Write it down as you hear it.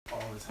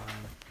time.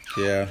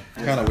 Yeah,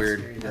 kind of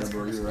weird. Yeah,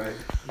 bro, you're right.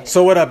 Yeah.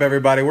 So what up,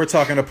 everybody? We're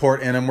talking to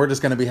Port Ingham. We're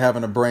just going to be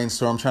having a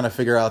brainstorm, trying to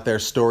figure out their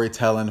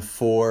storytelling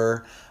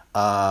for,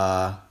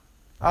 I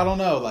don't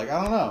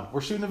know.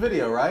 We're shooting a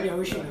video, right? Yeah,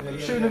 we're shooting a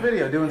video. Shooting a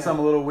video, doing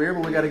something a little weird,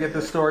 but we got to get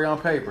this story on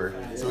paper.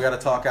 So we got to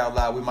talk out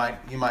loud.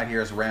 You might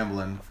hear us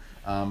rambling.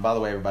 By the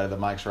way, everybody, the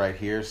mic's right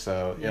here,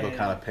 so it'll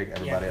kind of pick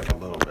everybody up a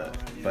little bit.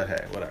 But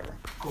hey, whatever.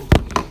 Cool.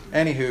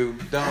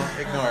 Anywho, don't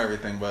ignore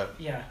everything, but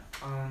Yeah.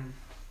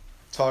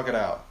 talk it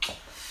out.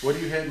 What are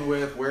you hitting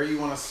with? Where you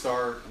want to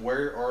start?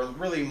 Where, or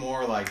really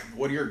more like,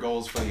 what are your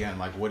goals for the end?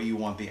 Like, what do you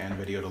want the end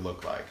video to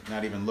look like?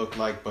 Not even look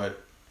like,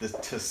 but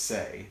to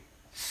say.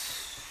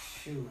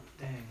 Shoot,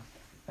 dang.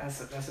 That's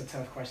a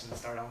tough question to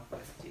start off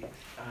with. Dude.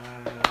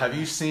 Have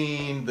you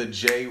seen the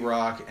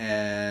J-Rock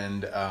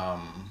and J.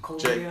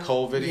 Video?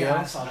 Cole video?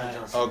 Yeah, I saw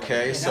that.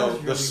 Okay, Yeah, so that was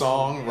the really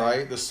song, cool, yeah.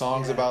 right? The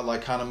song's Yeah. about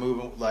like kind of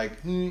moving,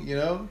 like,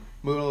 moving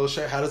a little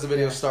shit. How does the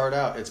video start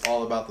out? It's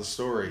all about the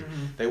story.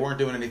 Mm-hmm. They weren't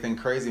doing anything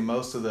crazy.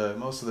 Most of the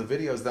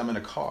videos, them in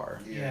a car.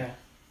 Yeah.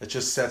 It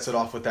just sets it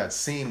off with that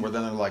scene where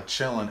then they're like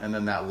chilling, and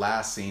then that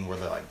last scene where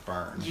they're like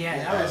burned. Yeah,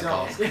 that was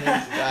awesome.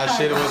 That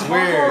shit was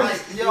weird.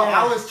 Like, yo,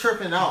 I was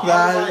tripping out.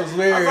 That was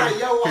weird. I was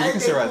like, yo, Here, why you can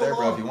they sit right pull there,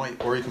 bro, off? if you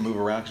want, or you can move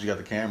around because you got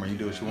the camera. You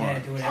do what you want. Yeah,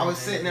 do whatever. I was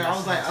sitting there. I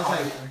was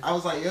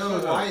like, yo,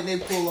 why didn't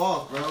they pull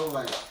off, bro?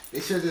 Like, they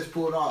should just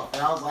pulled off.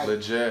 And I was like,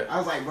 Legit. I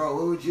was like, bro,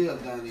 what would you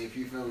have done if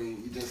you feel me?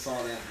 You just saw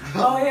that.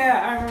 Oh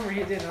yeah, I remember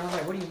he did. And I was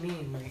like, what do you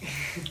mean? Like,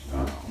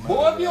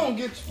 Boy, if you don't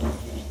get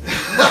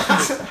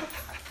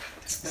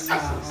I'm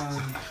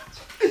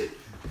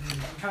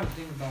trying to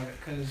think about it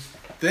because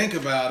Think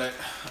about it.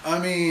 I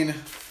mean,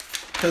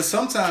 because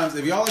sometimes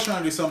if y'all are trying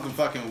to do something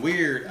fucking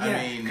weird, I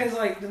mean, because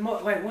like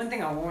one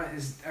thing I want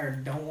is or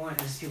don't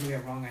want is people to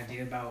get wrong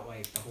idea about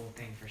like the whole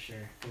thing for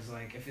sure. Because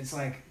like if it's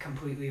like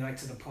completely like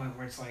to the point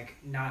where it's like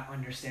not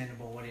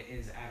understandable what it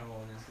is at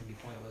all, then it's gonna be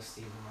pointless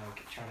to even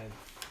like try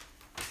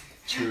to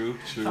true.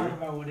 talk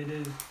about what it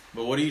is.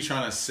 But what are you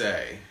trying to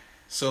say?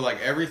 So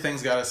like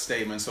everything's got a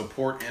statement. So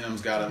Port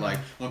Ingham's got it. Like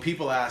when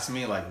people ask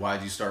me like,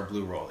 why'd you start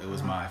Blue Roll? It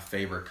was my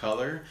favorite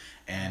color,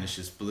 and it's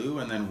just blue,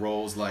 and then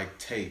rolls like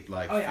tape,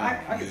 like. Oh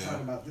yeah, I film. could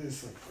talk about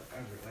this like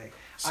forever. Like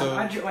So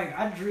I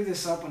drew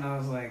this up when I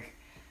was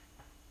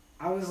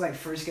like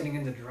first getting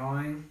into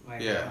drawing.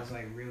 Like Yeah. I was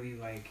like really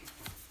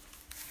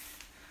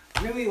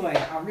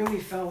I really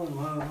fell in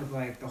love with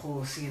like the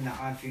whole scene that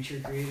Odd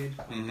Future created.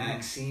 Like,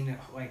 that scene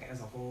like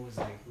as a whole was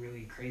like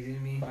really crazy to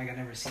me. Like I'd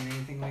never seen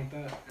anything like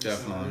that. And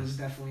Definitely. So it was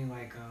definitely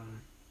like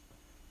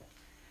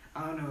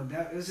I don't know,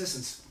 that it was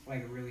just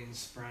like a really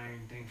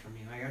inspiring thing for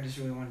me. Like I just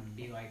really wanted to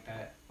be like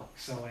that.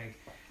 So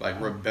like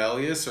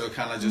rebellious, or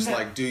kind of just No.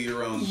 like do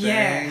your own thing.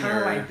 yeah, kind or...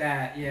 of like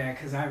that. Yeah,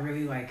 because I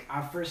really like.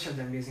 I first heard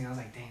their music, and I was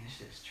like, "Dang, this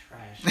shit is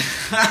trash."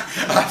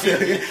 I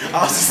feel you.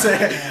 I was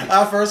saying,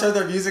 I first heard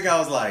their music, I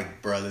was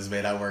like, bro, this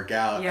made I work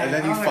out. Yeah, and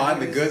then you I was like, find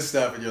what the is good this?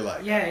 stuff, and you're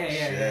like, Yeah.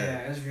 shit.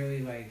 It was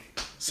really like.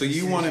 So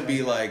you want to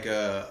be like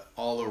a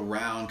all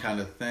around kind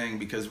of thing,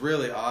 because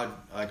really Odd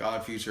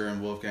Future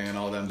and Wolfgang and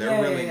all them,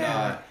 they're really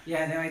not.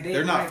 Yeah,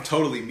 They're not like,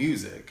 totally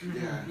music.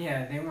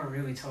 Yeah, they weren't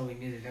really totally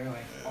music. They were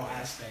like all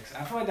aspects.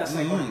 I feel like that's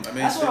like. I mean,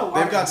 that's what a lot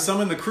they've of got groups-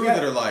 some in the crew yeah,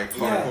 that are like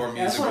hardcore music,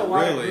 That's what a but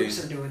lot of really,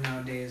 groups are doing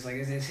nowadays. Like,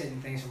 it's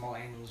hitting things from all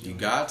angles. you really.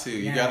 got to. You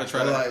Yeah. got to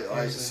try to.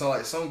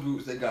 like some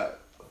groups, they got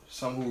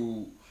some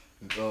who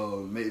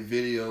make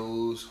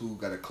videos, who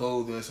got a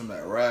clothing, some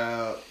that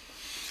rap,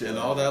 And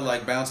all that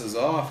like bounces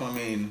off. I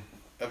mean,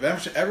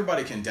 eventually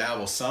everybody can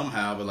dabble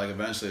somehow, but like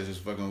eventually it's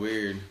just fucking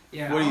weird.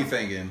 Yeah, What are you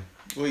thinking?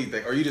 What do you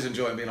think? Or you just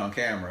enjoying being on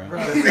camera?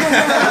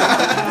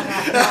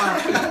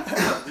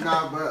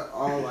 Nah, but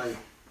all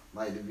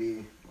like to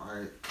be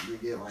to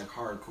get like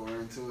hardcore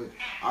into it.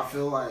 I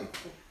feel like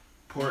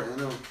Port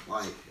Ingham,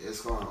 like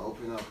it's gonna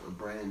open up a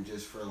brand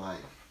just for like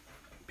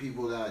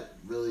people that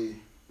really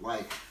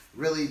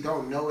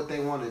don't know what they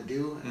want to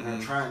do and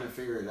are trying to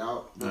figure it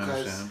out.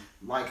 Because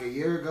like a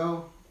year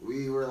ago,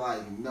 we were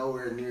like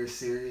nowhere near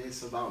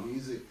serious about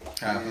music,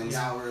 and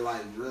now we're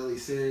like really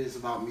serious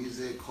about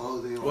music,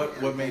 clothing.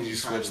 What made you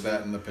switch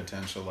that in the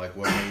potential? Like,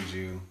 what made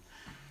you?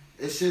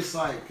 It's just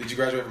like. Did you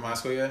graduate from high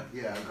school yet?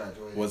 Yeah, I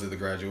graduated. Was it the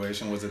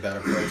graduation? Was it that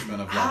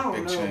approachment of I like don't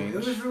big know. change?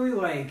 It was really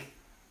like.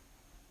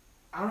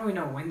 I don't really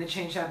know when the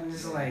change happened.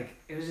 It's like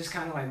it was just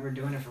kind of like we're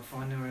doing it for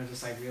fun, and we're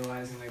just like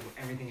realizing like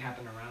everything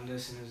happened around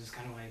us, and it was just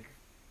kind of like,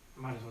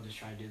 might as well just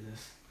try to do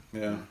this.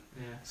 Yeah.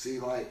 Yeah. See,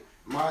 like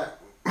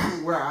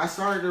where I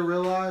started to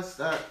realize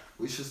that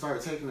we should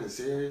start taking it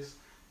serious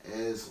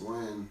is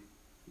when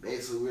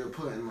basically we were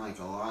putting like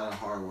a lot of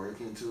hard work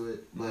into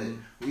it, but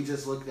we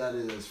just looked at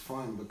it as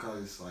fun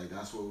because like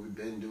that's what we've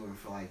been doing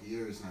for like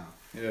years now.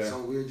 Yeah. So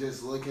we were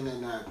just looking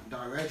in that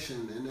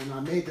direction, and then I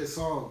made this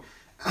song.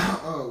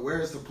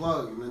 Where's the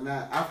plug? And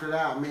then after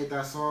that, I made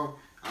that song.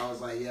 I was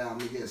like, yeah, I'm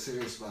gonna get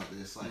serious about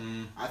this. Like,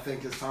 I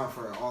think it's time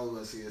for all of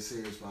us to get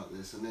serious about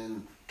this. And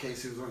then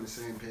Casey was on the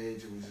same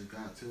page, and we just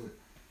got to it.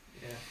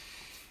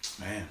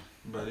 Yeah. Man.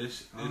 But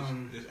this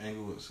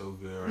angle looks so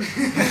good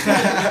right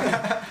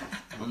now.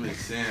 I'm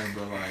just saying,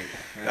 but like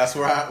That's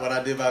where when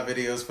I did my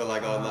videos for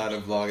like online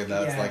and vlogging,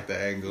 that's like the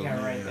angle.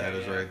 Yeah, right That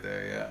there, is yeah. right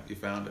there. Yeah, you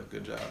found it.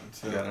 Good job.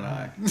 You got an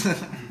eye.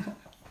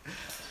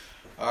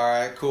 All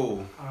right,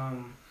 cool.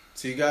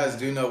 So you guys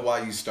do know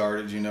why you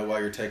started. You know why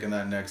you're taking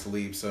that next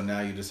leap. So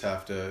now you just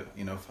have to,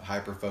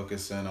 hyper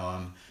focus in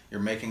on. You're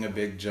making a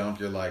big jump.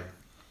 You're like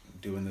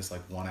doing this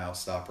like 1 out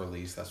stop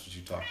release. That's what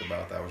you talked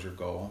about. That was your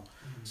goal.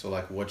 So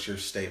like, what's your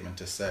statement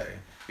to say?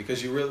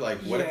 Because you really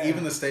like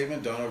even the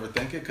statement. Don't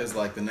overthink it, because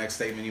like the next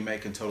statement you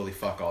make can totally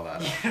fuck all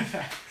that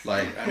up.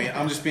 Like, I mean,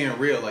 I'm just being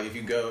real. Like, if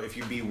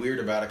you be weird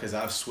about it, because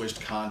I've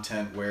switched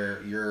content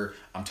where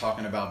I'm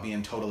talking about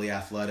being totally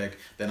athletic,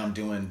 then I'm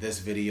doing this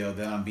video,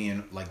 then I'm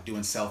being like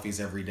doing selfies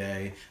every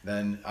day,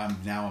 then I'm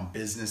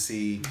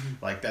businessy.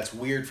 Like, that's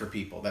weird for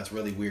people. That's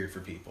really weird for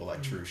people.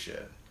 Like true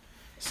shit.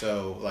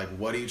 So, like,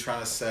 what are you trying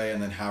to say,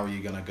 and then how are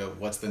you gonna go?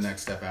 What's the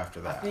next step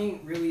after that? I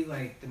think really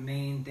like the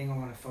main thing I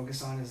want to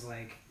focus on is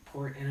like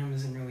Port Inum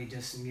isn't really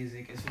just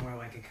music. It's more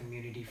like a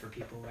community for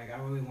people. Like, I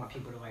really want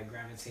people to like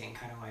gravitate and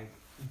kind of like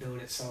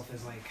build itself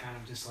as like kind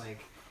of just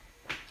like.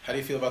 How do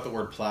you feel about the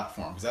word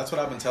platform? Because that's what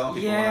I've been telling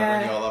people when I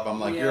bring y'all up. I'm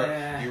like,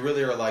 you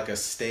really are like a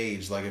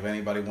stage. Like, if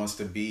anybody wants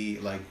to be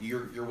like,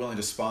 you're willing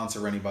to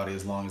sponsor anybody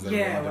as long as they're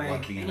willing to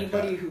like be in the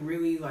cut. Anybody who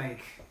really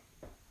like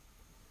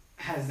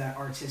has that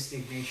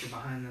artistic nature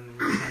behind them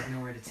and really has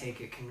nowhere to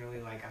take it can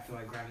really like, I feel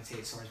like,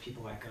 gravitate towards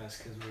people like us,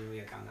 because we're really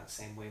like on that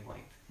same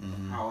wavelength.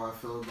 How I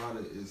feel about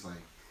it is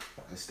like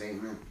a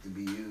statement to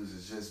be used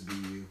is just be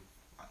you.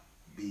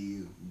 Be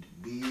you.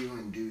 Be you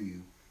and do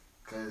you.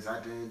 Because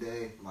at the end of the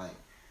day, like,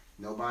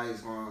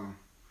 nobody's going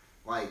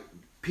to, like,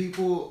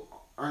 people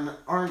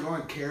aren't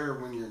going to care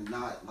when you're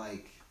not,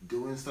 like,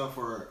 doing stuff,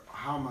 or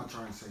how am I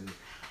trying to say this?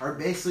 Or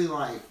basically,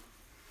 like,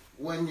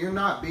 when you're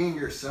not being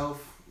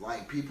yourself,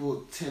 like,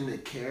 people tend to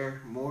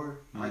care more.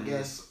 I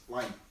guess,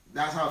 like,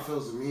 that's how it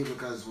feels to me,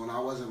 because when I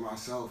wasn't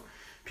myself,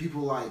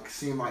 people, like,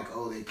 seem like,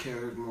 oh, they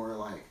cared more,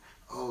 like,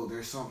 oh,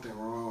 there's something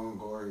wrong,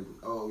 or,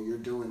 oh, you're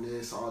doing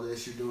this, all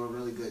this, you're doing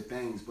really good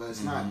things, but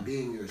it's not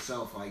being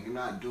yourself. Like, you're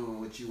not doing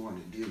what you want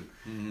to do.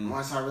 And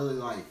once I really,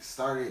 like,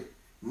 started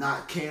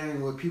not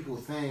caring what people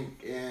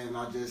think, and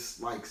I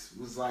just, like,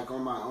 was, like,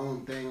 on my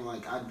own thing,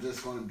 like, I'm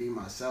just going to be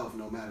myself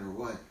no matter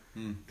what,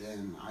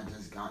 then I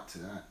just got to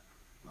that.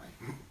 Like,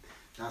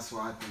 that's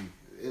what I think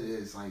it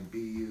is. Like, be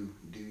you,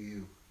 do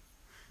you.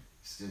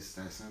 It's just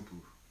that simple.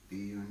 Be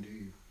you and do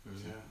you.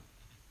 Yeah.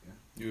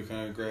 You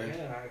kind of agree?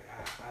 Yeah,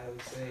 I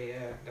would say,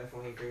 yeah,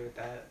 definitely agree with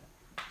that,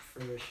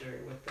 for sure,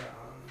 with the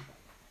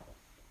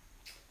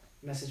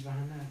message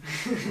behind that.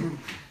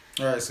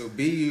 All right, so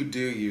be you, do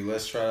you.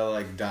 Let's try to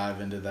like dive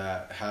into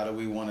that. How do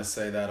we want to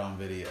say that on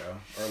video?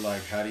 Or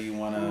like, how do you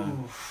want to,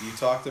 you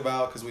talked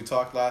about, because we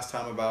talked last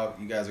time about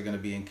you guys are going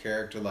to be in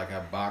character, like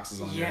have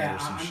boxes on your head or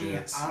some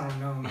shit. I don't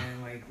know,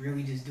 man, like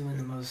really just doing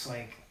the most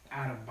like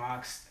out of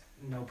box,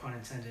 no pun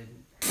intended,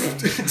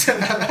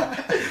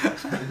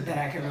 that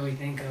I can really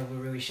think of would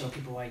really show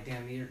people like,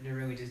 damn, they're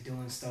really just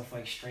doing stuff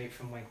like straight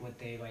from like what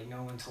they like.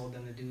 No one told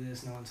them to do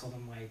this. No one told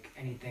them like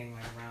anything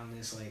like around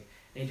this. Like,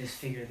 they just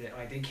figured it.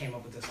 Like, they came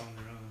up with this on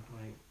their own.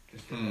 Like,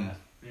 just did that.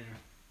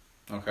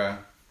 Yeah. Okay.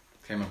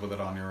 Came up with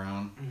it on your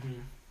own.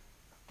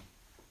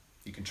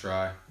 You can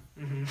try.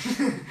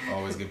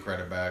 Always give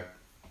credit back.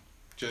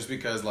 Just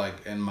because,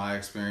 like, in my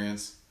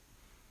experience,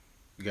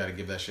 you got to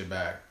give that shit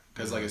back.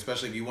 Because, like,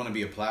 especially if you want to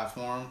be a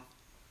platform,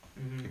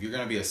 if you're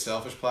going to be a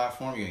selfish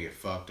platform, you're going to get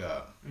fucked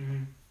up.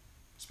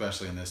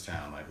 Especially in this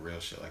town, like, real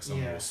shit. Like,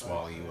 someone will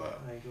swallow you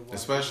up. Like,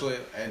 especially,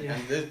 and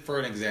this, for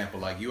an example,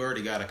 like, you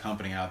already got a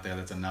company out there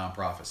that's a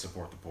non-profit,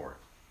 Support the Port.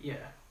 Yeah.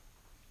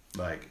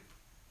 Like,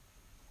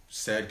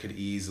 Said could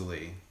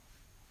easily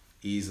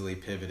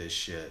pivot his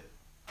shit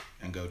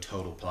and go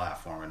total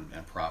platform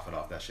and profit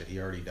off that shit. He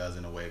already does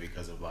in a way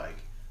because of, like,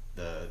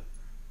 the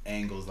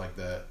angles, like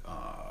the,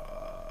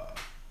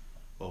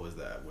 what was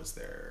that? What's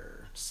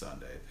their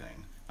Sunday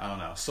thing? I don't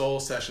know. Soul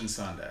Session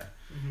Sunday.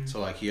 So,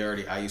 like,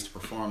 I used to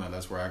perform that.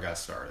 That's where I got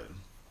started.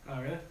 Oh,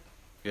 really?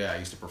 Yeah, I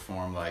used to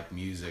perform, like,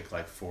 music,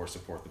 like, for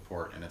Support the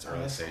Port in its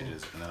early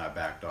stages. Cool. And then I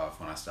backed off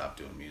when I stopped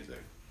doing music.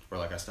 Or,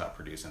 like, I stopped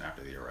producing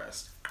after the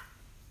arrest.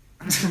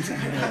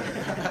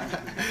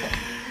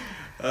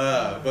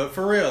 But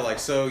for real, like,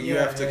 so you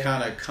have to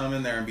kind of come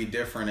in there and be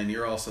different, and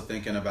you're also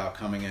thinking about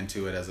coming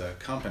into it as a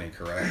company,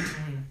 correct?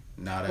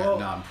 Not a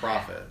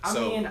non-profit.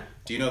 So,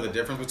 do you know the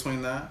difference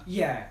between that?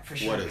 Yeah, for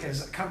sure. What is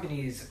because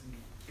companies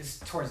is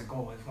towards a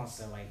goal. It wants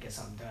to like get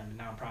something done.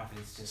 The non-profit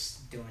is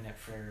just doing it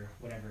for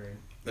whatever.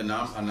 A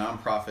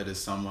non-profit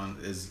is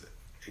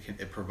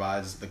it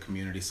provides the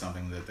community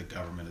something that the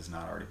government is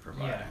not already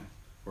providing,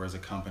 whereas a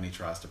company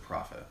tries to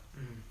profit.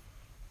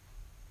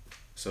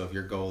 So if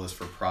your goal is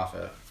for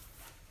profit,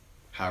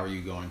 how are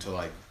you going to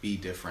like be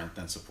different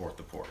than Support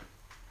the Port?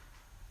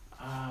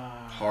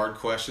 Hard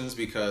questions,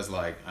 because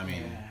like, I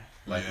mean,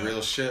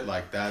 real shit,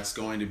 like that's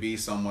going to be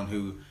someone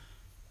who,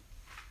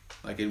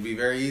 like, it'd be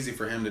very easy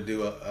for him to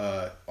do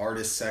a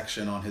artist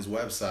section on his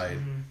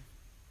website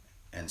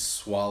and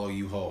swallow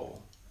you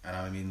whole. And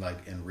I mean,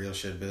 like, in real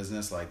shit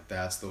business, like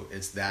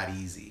it's that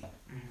easy.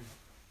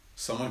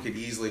 someone could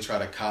easily try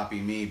to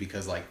copy me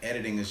because like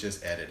editing is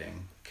just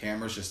editing.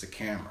 Camera's just a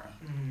camera.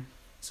 Mm-hmm.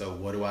 So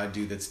what do I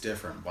do that's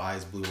different? Why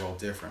is Blue Roll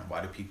different?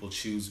 Why do people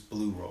choose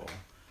Blue Roll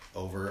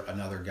over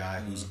another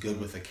guy who's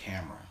good with a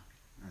camera?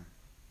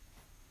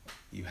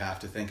 You have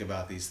to think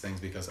about these things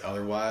because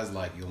otherwise,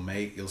 like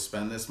you'll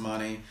spend this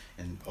money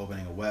in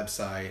opening a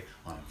website,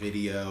 on a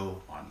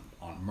video,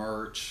 on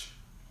merch,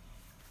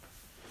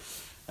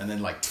 and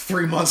then like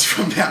 3 months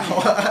from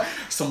now,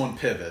 someone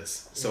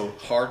pivots. So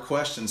hard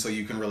questions so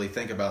you can really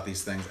think about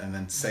these things and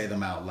then say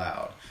them out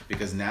loud.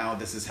 Because now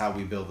this is how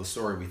we build the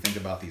story. We think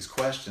about these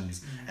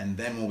questions, and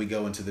then when we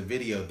go into the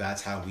video,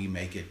 that's how we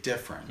make it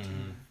different.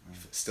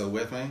 Still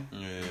with me?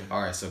 Yeah.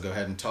 All right, so go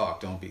ahead and talk.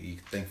 Don't be. You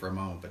think for a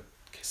moment, but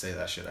say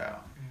that shit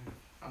out.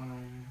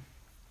 Trying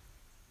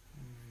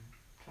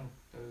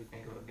to really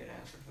think of a good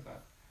answer for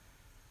that.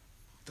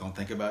 Don't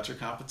think about your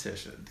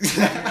competition.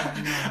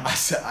 Yeah,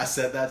 I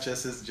said that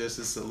just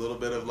as a little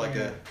bit of like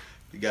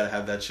you gotta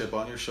have that chip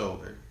on your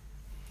shoulder.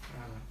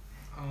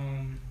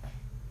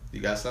 You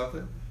got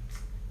something?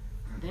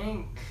 I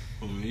think.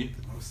 Me?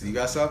 You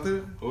got something?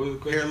 What was the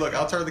question? Here, look,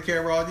 I'll turn the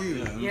camera on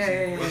you.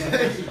 Yeah.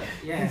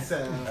 He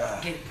said,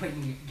 Get put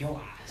in your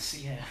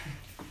eyes. Yeah.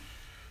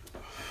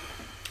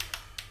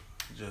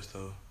 Just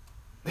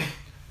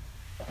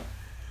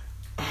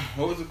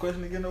what was the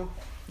question again though?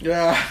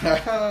 Yeah.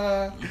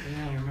 I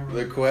remember.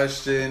 The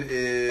question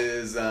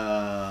is,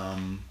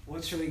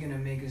 What's really gonna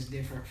make us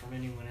different from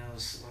anyone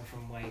else?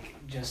 From like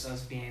just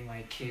us being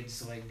like kids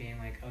to like being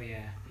like, oh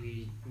yeah,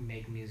 we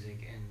make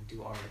music and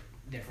do art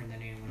different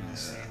than anyone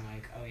else. Saying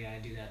like, oh yeah, I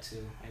do that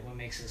too. Like, what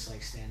makes us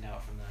like stand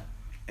out from that?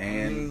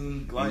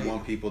 and Like- you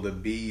want people to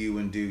be you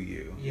and do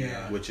you.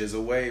 Yeah. Which is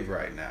a wave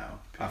right now.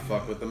 I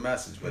fuck with the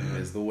message, but it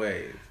is the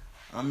wave.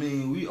 I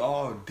mean, we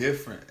all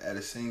different at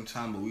the same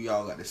time, but we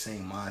all got the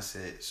same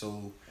mindset.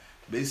 So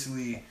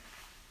basically,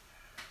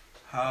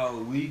 how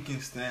we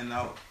can stand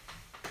out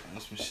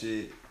on some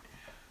shit,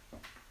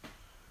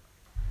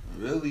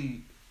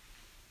 really,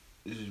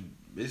 is just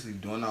basically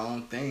doing our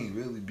own thing.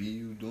 Really, be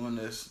you doing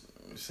this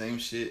same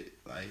shit.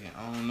 Like,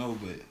 I don't know,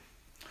 but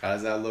How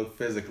does that look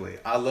physically?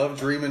 I love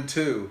dreaming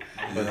too,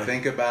 but Yeah.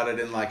 think about it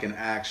in like an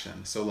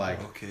action. So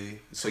like, okay,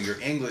 so your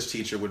English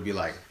teacher would be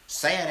like,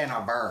 say it in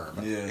a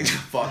verb. Yeah.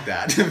 Fuck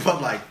that. But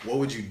like, what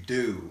would you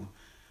do?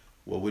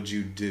 What would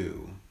you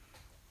do?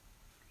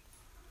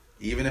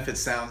 Even if it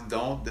sounds,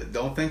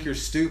 don't think you're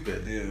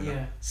stupid.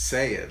 Yeah.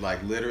 Say it,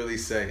 like literally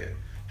say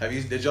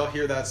it. Did y'all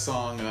hear that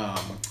song,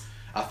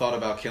 I Thought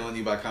About Killing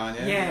You by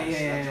Kanye? Yeah.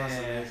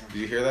 Did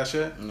you hear that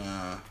shit?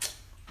 nah.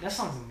 That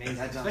song's amazing,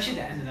 especially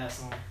the end of that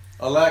song.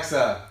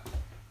 Alexa,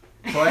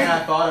 play I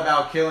Thought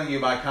About Killing You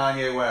by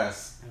Kanye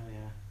West. Oh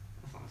yeah,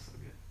 that song's so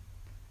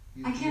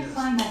good. I can't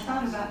find I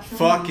thought about killing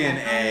Fucking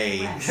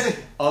you. A.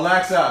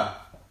 Alexa,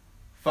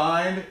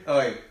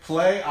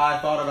 play I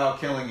Thought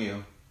About Killing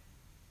You.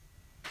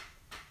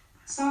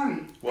 Sorry.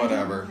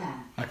 Whatever. I don't know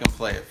I can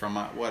play it from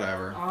my,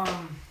 whatever.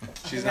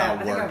 She's I not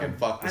think I working. would-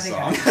 Fuck the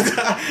I think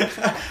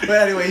song.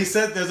 But anyway, he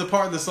said there's a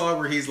part in the song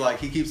where he's like,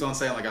 he keeps on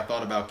saying like, I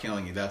thought about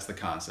killing you. That's the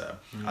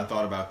concept. I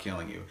thought about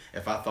killing you.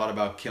 If I thought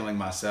about killing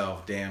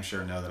myself, damn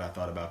sure know that I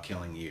thought about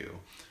killing you.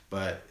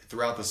 But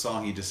throughout the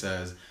song, he just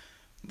says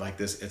like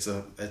this, it's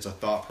a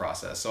thought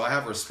process. So I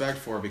have respect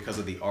for it because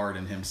of the art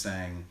in him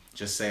saying,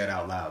 just say it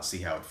out loud, see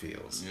how it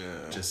feels.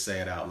 Yeah. Just say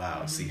it out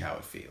loud, see how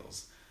it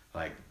feels.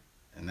 Like,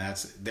 and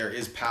there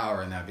is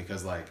power in that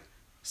because like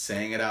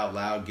saying it out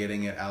loud,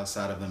 getting it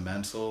outside of the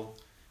mental,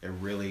 it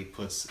really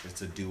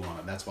it's a do on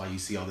it. That's why you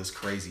see all this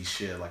crazy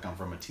shit. Like I'm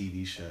from a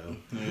TV show.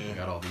 I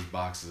got all these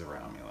boxes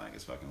around me. Like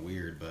it's fucking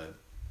weird, but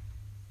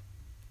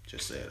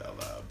just say it out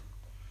loud.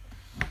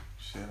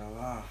 Shit out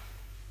loud.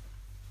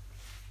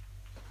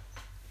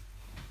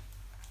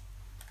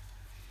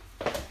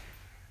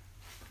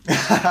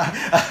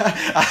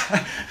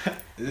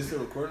 Is this still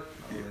recording?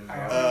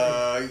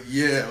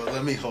 Yeah.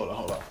 Well,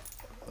 hold on.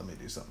 Let me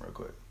do something real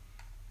quick.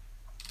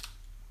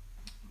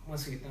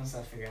 Once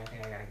I figure out, I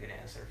think I got a good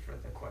answer for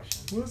the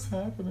question. What's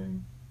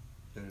happening?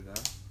 Did it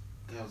die?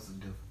 that was a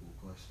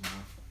difficult question.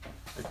 Huh?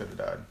 It could have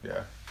died.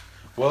 Yeah.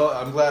 Well,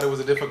 I'm glad it was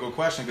a difficult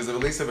question because at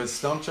least if it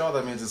stumped y'all,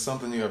 that means it's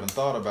something you haven't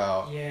thought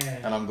about. Yeah.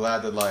 And I'm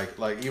glad that like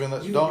even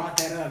though You brought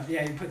that up.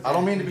 Yeah, you put that I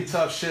don't mean to be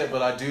tough shit,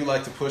 but I do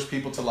like to push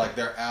people to like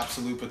their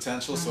absolute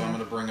potential. So I'm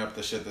gonna bring up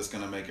the shit that's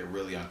gonna make it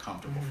really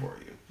uncomfortable for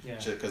you. Yeah.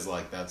 Shit, because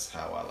like that's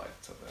how I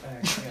like to.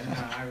 Yeah,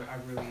 no, I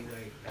really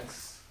like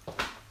that's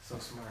so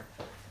smart.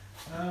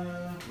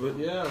 But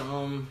yeah,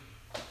 No,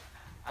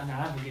 I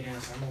have a good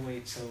answer. I'm gonna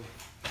wait till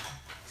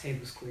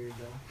table's cleared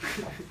though.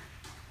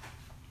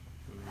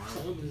 So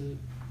what is it?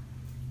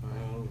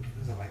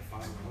 Is it like 5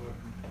 o'clock?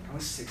 Oh,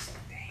 it's 6.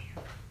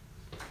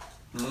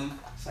 Damn.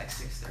 It's like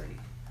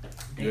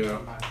 6:30. Day Yeah.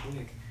 came by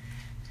quick.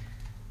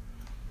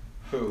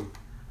 Who?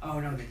 Oh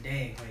no, the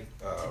day. Like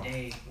Oh.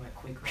 today went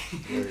quickly.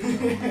 There you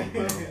go, man,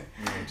 bro. You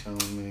ain't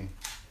telling me.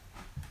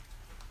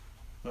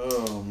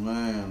 Oh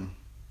man.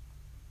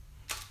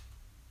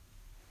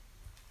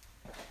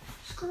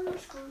 Screw.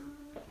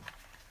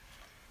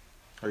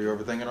 Are you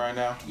overthinking right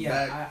now?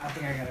 Yeah, I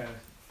think I got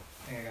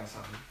think I got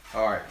something.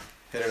 All right,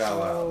 hit it out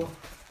loud.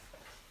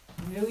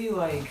 Really,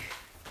 like,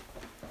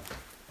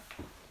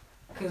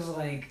 cause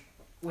like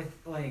with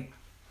like,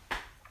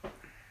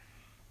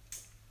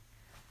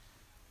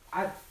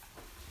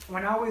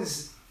 when I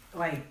was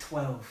like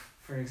 12,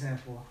 for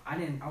example, I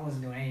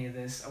wasn't doing any of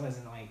this. I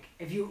wasn't like,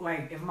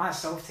 if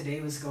myself today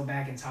was to go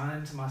back in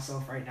time to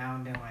myself right now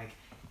and been like,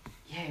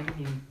 yeah,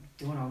 you're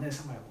doing all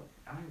this, I'm like, what?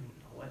 I don't even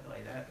know what,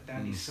 like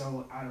that'd be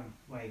so out of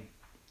like,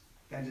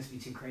 that'd just be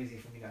too crazy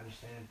for me to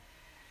understand.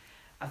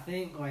 I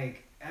think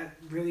like that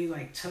really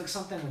like took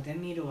something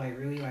within me to like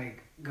really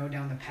like go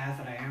down the path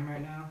that I am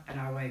right now, and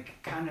I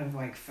like kind of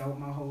like felt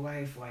my whole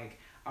life like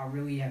I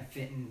really have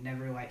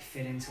never like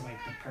fit into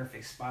like the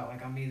perfect spot.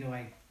 Like I'm either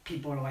like,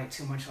 people are like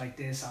too much like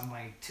this, I'm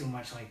like too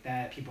much like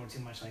that, people are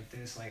too much like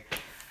this. Like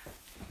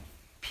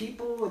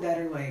people that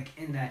are like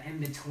in that in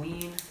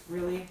between,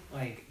 really,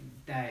 like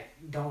that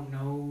don't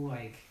know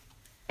like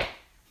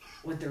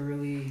what they're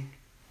really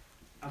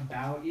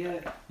about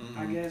yet,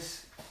 I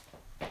guess.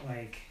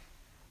 Like,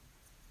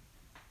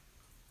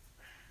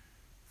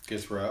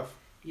 gets rough.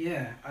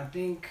 Yeah, I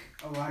think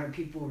a lot of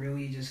people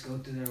really just go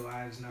through their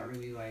lives not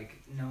really like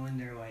knowing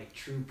their like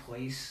true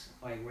place,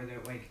 like where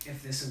they're like,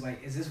 if this is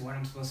like, is this what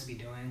I'm supposed to be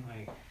doing?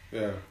 Like,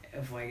 yeah,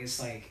 if like it's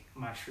like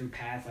my true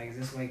path, like is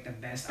this like the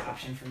best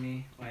option for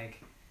me?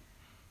 Like,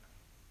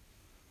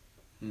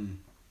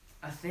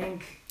 I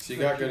think. So you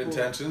got good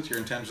intentions. Your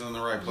intentions in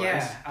the right place.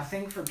 Yeah, I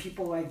think for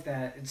people like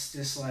that, it's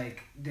just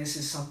like this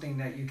is something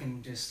that you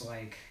can just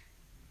like.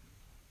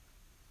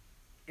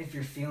 If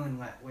you're feeling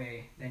that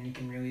way, then you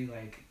can really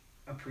like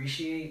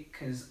appreciate,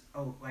 because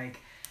like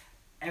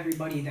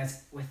everybody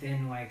that's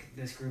within like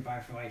this group, I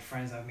feel like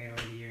friends I've made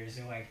over the years,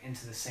 they're like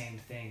into the same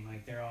thing.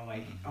 Like they're all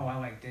like, oh, I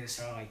like this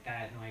or I like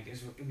that, and like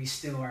we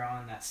still are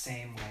on that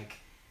same like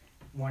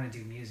want to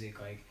do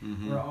music. Like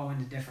we're all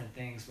into different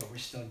things, but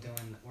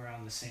we're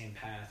on the same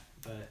path.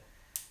 But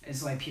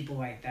it's like people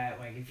like that.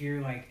 Like if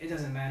you're like, it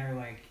doesn't matter.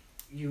 Like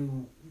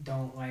you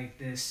don't like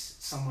this,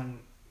 someone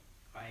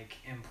like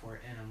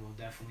Import Enum will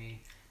definitely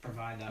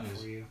provide that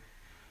for you.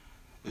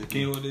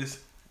 Can you with this?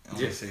 I'm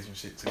gonna say some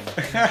shit too.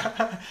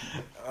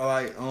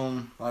 like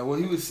what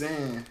he was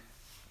saying.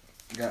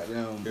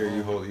 Goddamn. Here,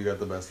 you got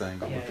the best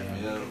angle.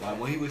 Yeah, like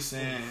what he was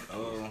saying.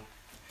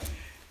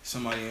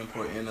 Somebody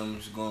Import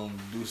Enum's gonna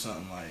do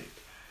something like.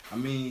 I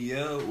mean,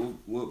 yeah.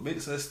 What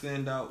makes us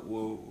stand out?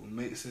 What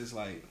makes us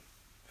like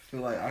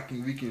feel like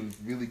we can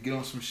really get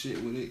on some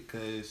shit with it,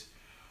 cause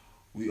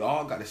we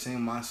all got the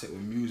same mindset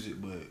with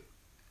music, but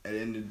at the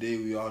end of the day,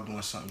 we all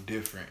doing something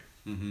different.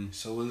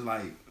 So it's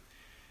like,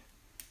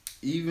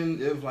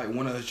 even if like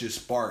one of us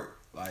just spark,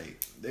 like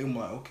they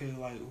like, okay,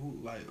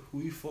 who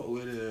you fuck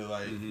with it,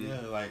 like yeah,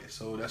 like,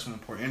 so that's when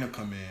Import Enum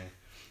come in,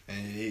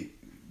 and they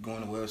go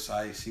on the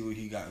website, see what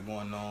he got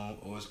going on,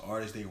 or his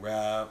artists, they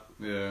rap,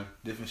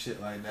 different shit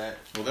like that.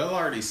 Well, they'll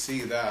already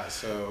see that,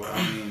 so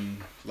I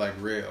mean, like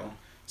real.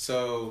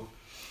 So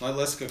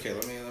let's go. Okay,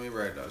 let me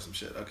write down some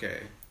shit.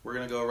 Okay, we're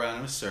gonna go around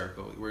in a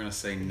circle. We're gonna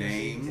say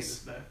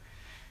names.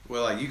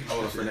 Well, like you can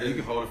hold it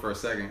for a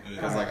second,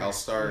 because like I'll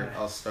start.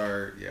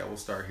 Yeah, we'll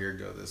start here.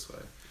 Go this way.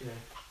 Yeah.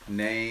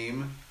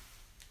 Name,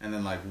 and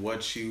then like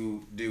what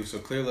you do. So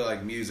clearly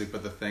like music,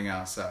 but the thing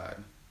outside.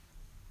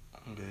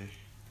 Okay.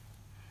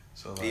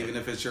 So like, even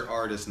if it's your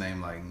artist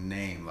name,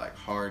 like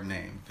hard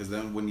name, because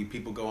then when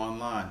people go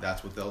online,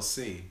 that's what they'll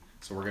see.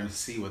 So we're gonna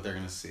see what they're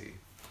gonna see.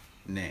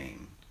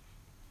 Name.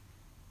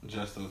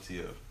 Just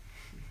OTO.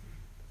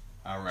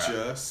 I rap.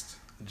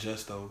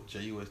 Just O.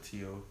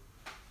 JUSTO.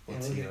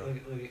 Yeah, look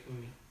at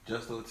me.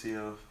 Just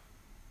OTO.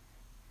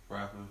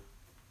 Rapper.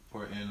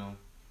 Import Enum.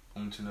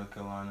 Home to North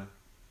Carolina.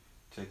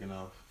 Taking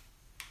off.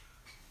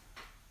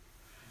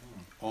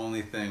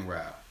 Only thing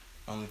rap.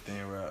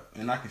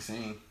 And I can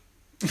sing.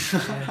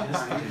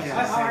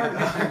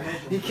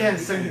 He can't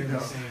sing it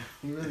though.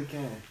 He really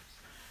can.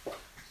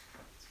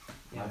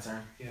 My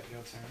turn? Yep,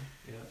 your turn.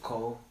 Yep.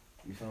 Cole,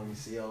 you feel me?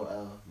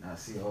 C-O-L, not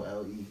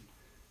C-O-L-E.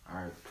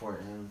 Alright,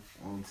 Import Enum,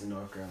 on to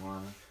North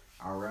Carolina.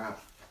 I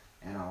rap,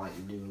 and I like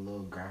to do a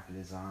little graphic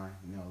design,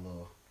 a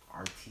little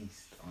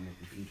artiste on the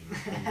computer.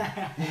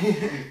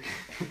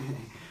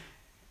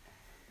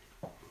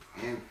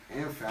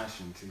 and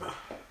fashion too.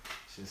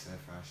 She said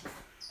fashion.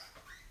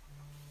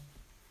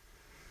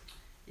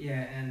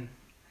 Yeah, and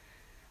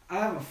I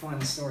have a fun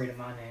story to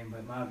my name,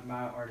 but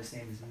my artist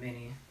name is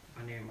Minnie.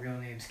 My real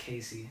name's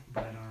Casey,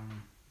 but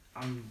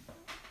I'm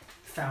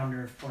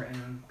founder of Import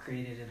Enum,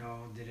 created it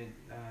all, did it,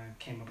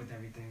 came up with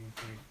everything,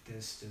 like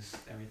just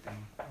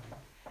everything,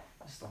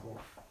 just the whole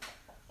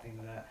thing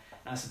of that.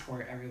 And I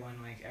support anyone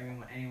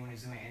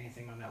who's doing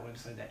anything on that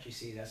website that you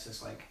see, that's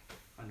just like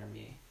under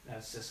me.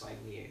 That's just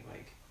like me,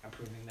 like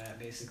approving that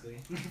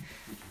basically,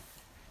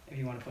 if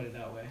you want to put it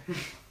that way.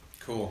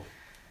 Cool.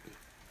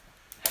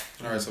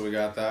 All right, so we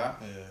got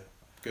that. Yeah.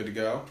 Good to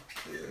go.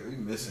 Yeah, we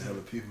missing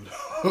hella people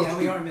though. Yeah,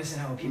 we are missing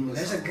hella people.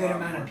 There's a good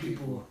amount of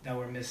people that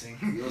we're missing.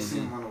 You'll see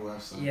them on the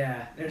website.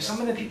 Yeah, there's some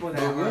of the people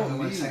that are on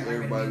the website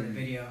are going to be in the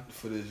video.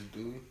 For this,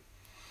 dude.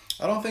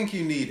 I don't think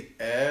you need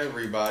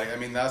everybody. I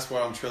mean, that's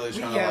what I'm truly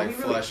trying to like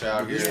flesh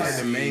out here. Just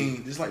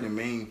like the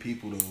main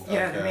people though.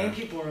 Yeah, the main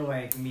people are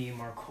like me,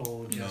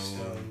 Marco,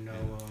 Justo, Noah.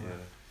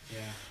 Yeah.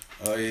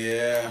 Oh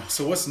yeah.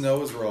 So what's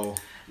Noah's role?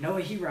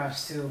 Noah, he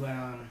raps too, but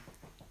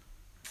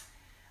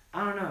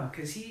I don't know,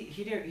 cause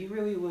he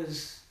really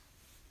was.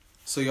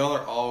 So y'all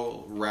are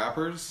all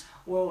rappers?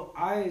 Well,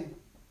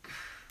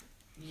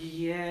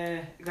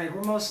 yeah, like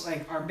we're most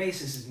like our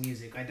basis is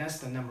music. Like that's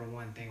the number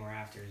one thing we're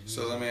after. Is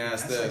music. So let me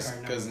ask That's this,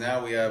 like because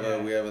now we have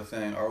a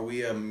thing. Are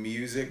we a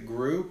music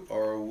group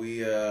or are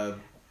we a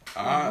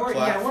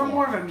we're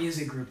more of a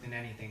music group than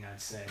anything, I'd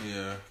say.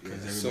 Yeah.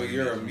 So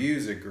you're a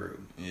music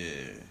group. Yeah.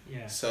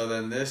 Yeah. So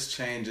then this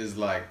changes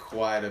like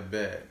quite a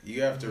bit.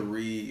 You have to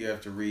read. You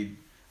have to read.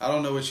 I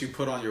don't know what you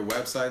put on your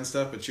website and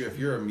stuff, but if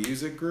you're a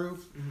music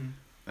group,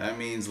 that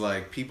means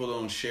like people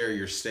don't share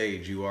your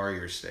stage. You are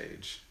your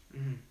stage.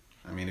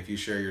 I mean, if you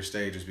share your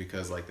stage, it's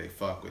because like they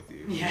fuck with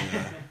you. Yeah.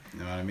 You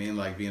know what I mean?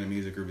 Like being a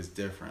music group is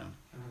different.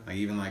 Like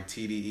even like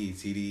TDE.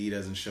 TDE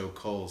doesn't show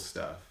Cole's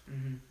stuff.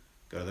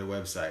 Go to their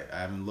website. I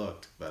haven't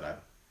looked, but I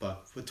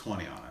put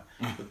 20 on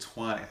it. Put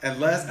 20.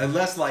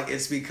 Unless like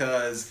it's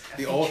because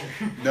the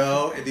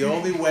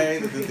only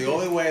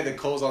way that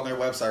Cole's on their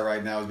website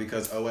right now is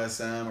because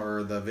OSM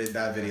or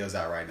that video's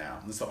out right now.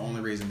 That's the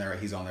only reason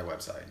he's on their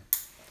website.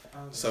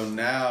 So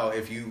now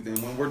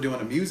when we're doing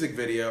a music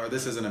video, or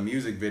this isn't a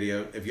music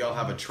video, if y'all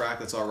have a track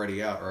that's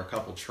already out or a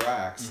couple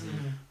tracks,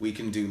 we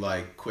can do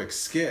like quick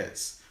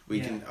skits. We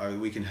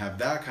can have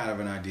that kind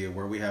of an idea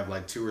where we have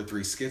like 2 or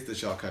 3 skits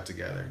that y'all cut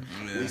together.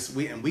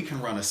 We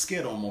can run a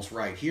skit almost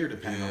right here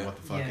depending on what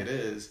the fuck it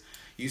is.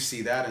 You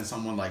see that in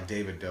someone like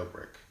David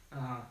Dobrik.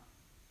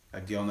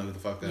 Like, do y'all know who the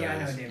fuck that is? Yeah, I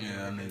know David.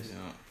 Yeah, I know.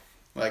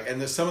 Like,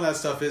 and some of that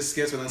stuff is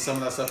skits, but then some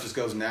of that stuff just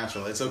goes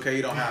natural. It's okay,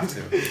 you don't have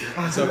to.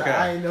 It's okay.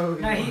 I know.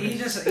 No,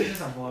 he's just a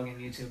vlogging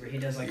YouTuber. He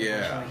does like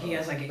he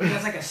has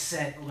like a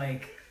set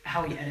like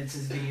how he edits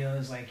his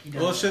videos. Like he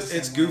does. Well,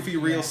 it's goofy,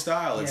 real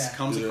style. It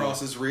comes Yeah.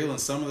 across as real, and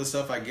some of the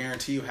stuff I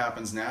guarantee you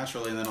happens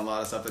naturally, and then a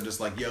lot of stuff they're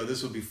just like, yo,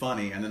 this would be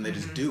funny, and then they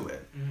just do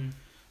it.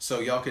 So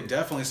y'all could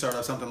definitely start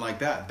up something like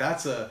that.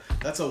 That's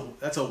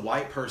a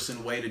white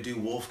person way to do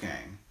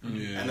Wolfgang.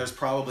 And there's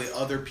probably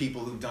other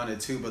people who've done it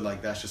too, but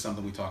like that's just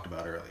something we talked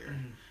about earlier.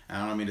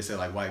 And I don't mean to say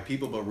like white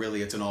people, but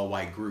really it's an all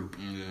white group.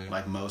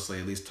 Like mostly,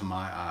 at least to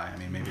my eye. I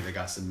mean, maybe they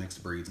got some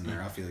mixed breeds in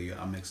there. I feel you.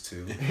 I'm mixed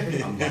too.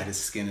 I'm white as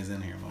skin is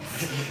in here more.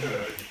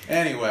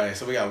 Anyway,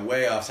 so we got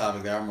way off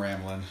topic there. I'm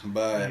rambling.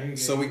 But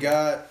so we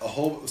got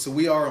so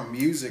we are a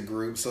music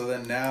group. So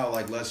then now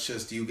like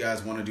do you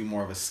guys want to do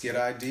more of a skit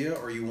idea,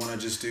 or you want to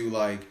just do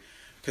like,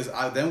 because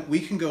then we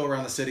can go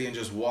around the city and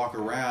just walk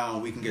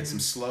around. We can get some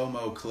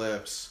slow-mo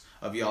clips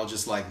of y'all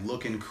just like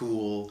looking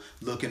cool,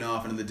 looking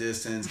off into the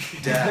distance,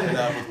 dapping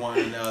up with one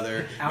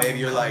another. Maybe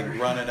you're like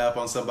running up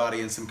on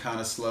somebody in some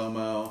kind of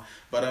slow-mo.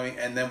 But I mean,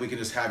 and then we can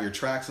just have your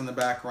tracks in the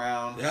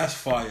background. That's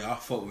fire. I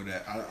fuck with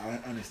that. I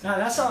understand.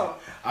 No, that's all.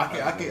 I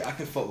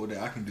can fuck with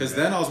that. I can do that. Because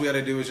then all we got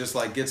to do is just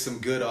like get some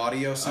good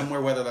audio somewhere,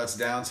 whether that's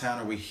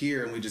downtown or we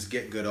here, and we just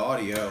get good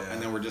audio,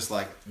 and then we're just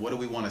like, what do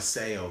we want to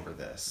say over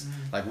this?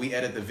 Like we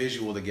edit the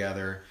visual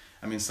together.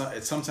 I mean,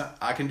 it's sometimes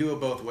I can do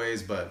it both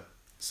ways, but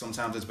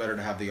sometimes it's better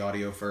to have the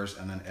audio first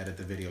and then edit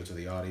the video to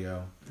the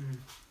audio.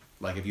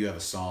 Like if you have a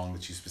song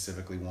that you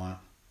specifically want.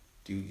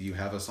 Do you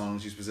have a song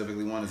that you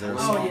specifically want? Is there a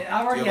song? Yeah,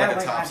 I already have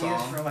like ideas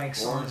song? for like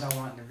songs I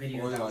want in the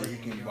video. Or like you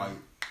can like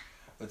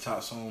the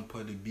top song,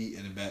 put the beat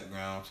in the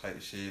background type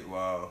shit.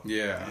 Wow.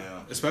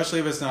 Yeah. Especially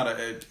if it's not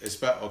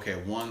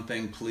one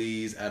thing,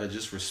 please, out of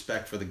just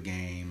respect for the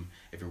game,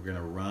 if you're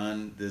gonna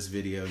run this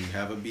video and you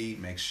have a beat,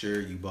 make sure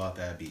you bought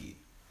that beat.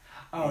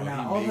 Oh no!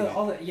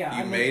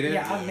 I made it.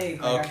 Yeah, I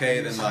made. Okay,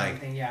 then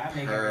like I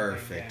made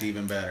perfect,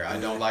 even better. I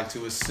don't like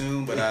to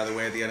assume, but either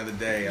way, at the end of the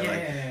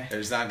day,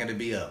 there's not going to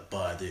be a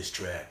buy this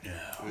track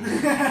now.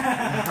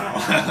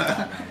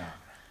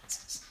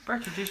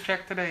 Purchase this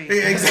track today.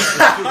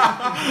 Exactly.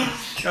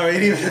 I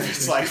mean, even if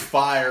it's like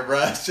fire,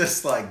 bro, it's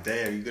just like,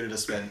 damn, you could have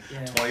just spent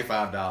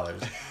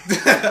 $25.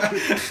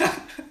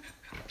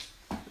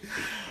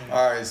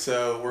 All right,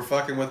 so we're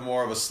fucking with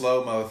more of a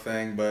slow-mo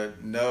thing,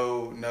 but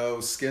no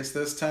skits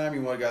this time?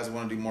 You guys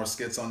want to do more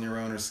skits on your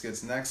own or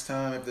skits next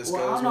time if this goes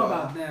well? I don't know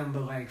about them,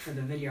 but like for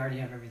the video, I already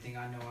have everything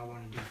I know I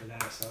want to do for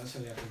that, so it's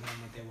really up to them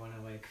what they want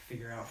to like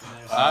figure out for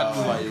that.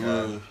 I do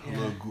like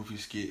little goofy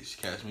skits,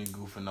 catch me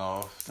goofing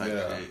off type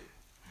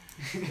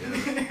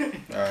shit.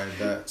 All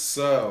right,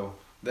 so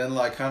then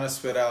like kind of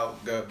spit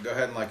out, go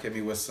ahead and like hit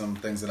me with some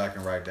things that I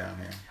can write down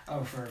here.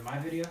 Oh, for my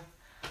video?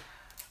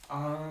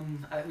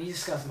 We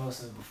discussed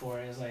most of it before.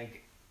 It was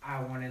like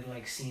I wanted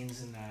like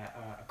scenes in that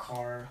a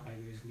car, like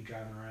we was gonna be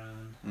driving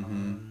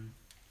around.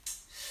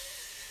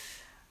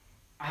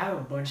 I have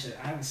a bunch of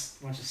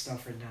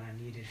stuff written down I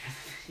needed for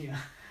the video.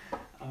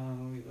 Let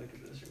me look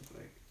at this real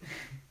quick.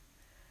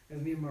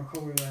 Because me and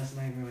Marco were last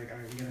night, we were like, all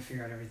right, we gotta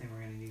figure out everything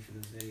we're gonna need for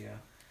this video.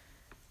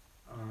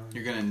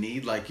 You're gonna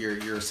need like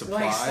your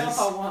supplies. Like stuff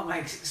I want,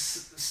 like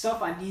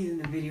stuff I need in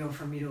the video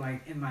for me to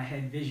like in my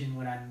head vision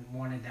what I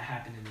wanted to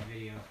happen in the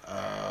video.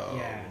 Oh.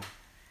 Yeah.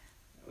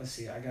 let's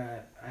see. I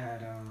got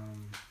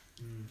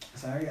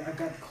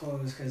the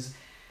clothes because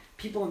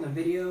people in the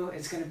video,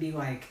 it's gonna be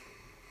like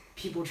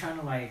people trying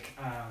to like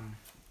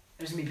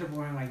there's gonna be people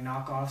wearing like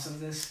knockoffs of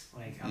this.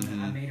 Like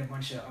I made a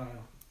bunch of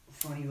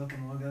funny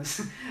looking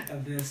logos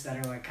of this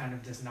that are like kind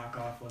of just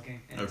knockoff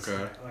looking. And it's,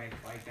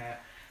 like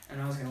that.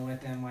 And I was gonna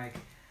let them like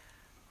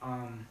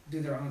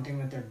do their own thing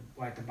with their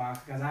like the box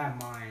because I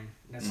have mine.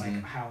 That's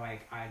like how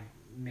like I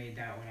made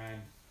that when I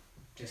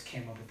just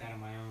came up with that on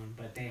my own.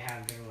 But they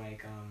have their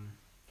like I'm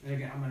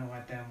gonna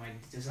let them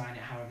like design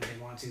it however they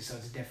want to, so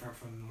it's different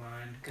from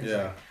mine. Cause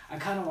like, I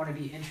kind of want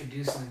to be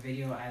introduced in the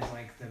video as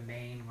like the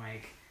main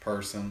like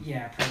person.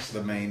 Yeah,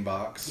 person. The main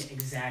box. Yeah,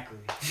 exactly.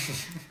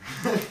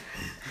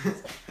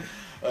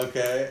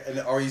 Okay, and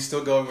are you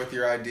still going with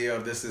your idea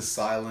of this is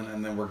silent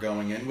and then we're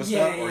going in with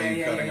stuff, or are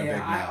you cutting a big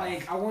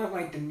mouth? I want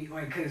like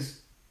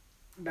cause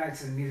back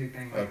to the music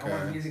thing. Like I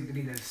want music to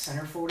be the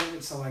centerfold of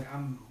it. So like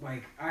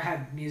I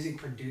have music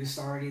produced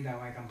already that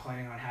like I'm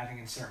planning on having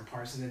in certain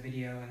parts of the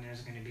video, and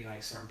there's gonna be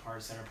like certain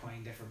parts that are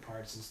playing different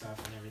parts and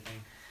stuff and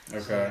everything.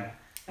 Okay.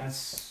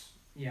 So,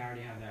 I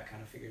already have that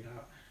kind of figured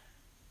out.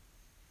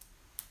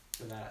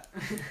 For that.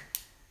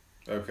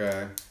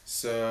 Okay,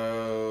 so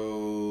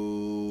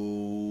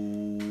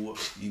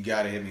you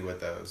gotta hit me with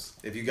those.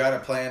 If you got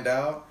it planned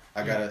out,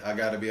 I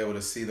gotta be able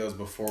to see those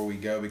before we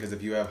go, because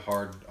if you have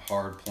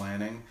hard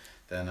planning,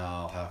 then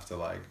I'll have to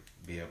like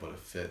be able to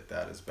fit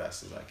that as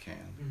best as I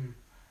can.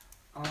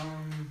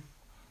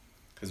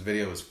 Because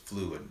video is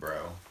fluid,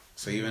 bro.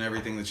 So even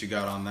everything that you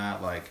got on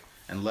that, like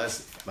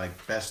unless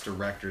like best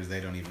directors,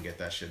 they don't even get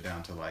that shit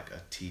down to like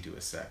a T to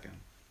a second.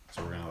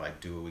 So we're gonna like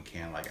do what we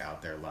can like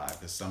out there live,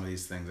 because some of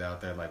these things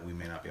out there like we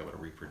may not be able to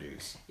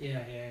reproduce.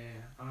 Yeah.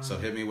 So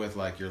hit me with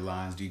like your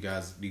lines. Do you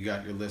got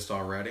your list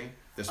already?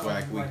 This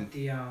way we can.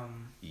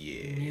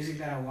 The music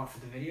that I want for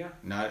the video.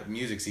 Not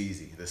music's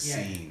easy. The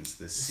scenes,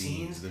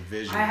 the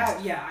vision. I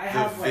have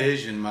the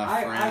vision,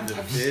 my friend.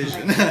 The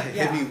vision.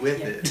 Hit me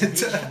with it. The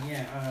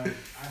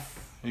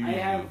vision, I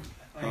have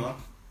like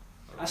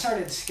I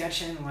started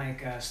sketching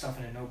like stuff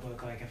in a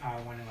notebook, like if how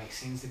I wanted like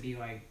scenes to be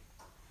like.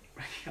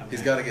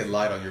 He's got to get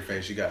light on your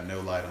face. You got no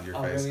light on your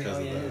face because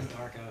of that. It is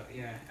dark out.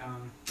 Yeah.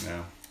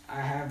 Yeah.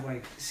 I have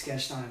like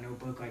sketched on a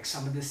notebook like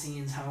some of the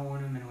scenes how I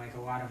want them, and like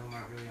a lot of them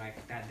aren't really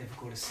like that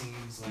difficult of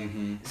scenes. Like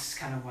this is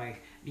kind of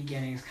like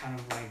beginnings, kind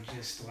of like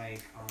just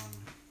like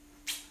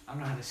I don't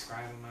know how to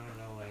describe them. I don't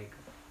know like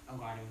a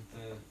lot of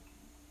the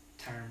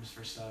terms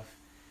for stuff.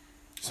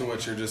 So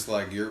what you're just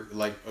like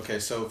okay.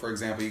 So for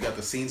example, you got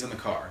the scenes in the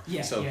car.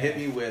 Yeah. So hit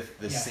me with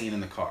the scene in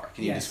the car.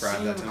 Can you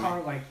describe that to me? Scene in the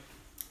car, like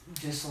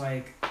just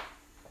like.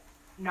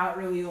 Not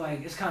really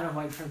like it's kind of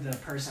like for the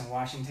person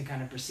watching to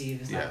kind of perceive.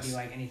 It's not be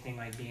like anything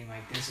like being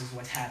like this is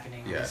what's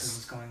happening. Or this is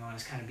what's going on.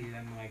 It's kind of be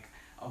them like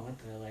what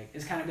the like.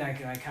 It's kind of like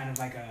kind of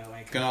like a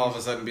like. Can all of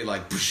a sudden be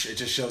like it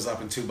just shows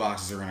up in 2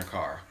 boxes or in a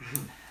car.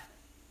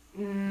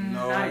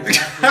 No. Not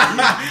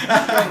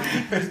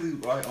exactly. Basically,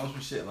 right on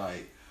some shit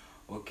like,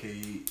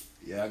 okay,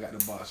 yeah, I got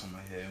the box on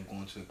my head. I'm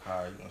going to the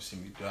car. You're gonna see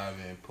me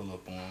driving, pull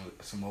up on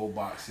some old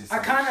boxes. I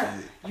kind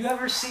of. You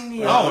ever seen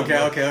the? Okay.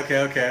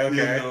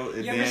 You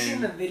ever seen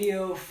the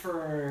video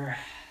for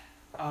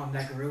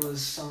that Gorillaz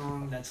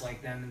song that's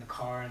like them in the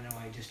car and they're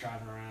like just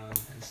driving around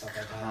and stuff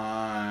like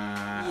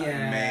that?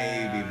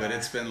 Maybe, but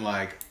it's been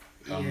like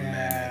a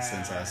minute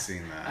since I've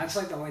seen that. That's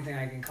like the only thing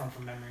I can come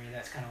from memory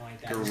that's kind of like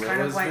that. Gorillaz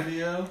kind of like,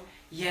 video?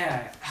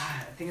 Yeah,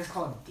 I think it's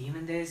called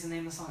Demon Days, the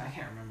name of the song. I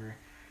can't remember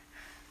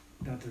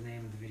what the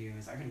name of the video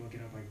is. I could look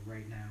it up like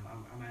right now.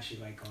 I'm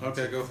actually like going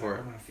to go for it.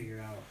 I want to figure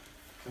it out.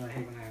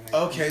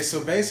 Okay,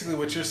 so basically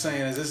what you're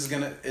saying is this is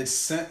gonna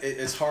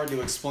it's hard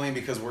to explain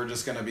because we're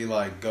just gonna be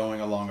like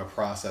going along a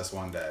process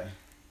one day.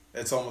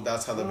 It's almost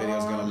that's how the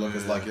video's gonna look.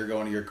 Is like you're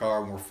going to your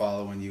car and we're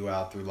following you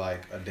out through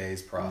like a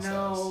day's process.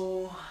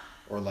 No.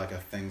 Or like a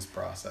thing's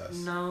process.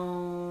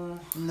 No.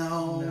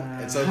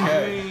 It's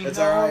okay. It's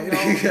alright.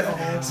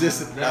 It's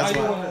just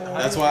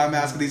that's why I'm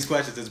asking these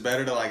questions. It's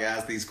better to like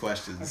ask these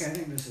questions. Okay, I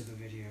think this is the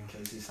video.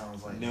 Casey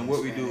sounds like. Then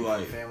what we do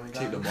like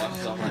take the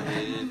boxes off my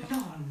head.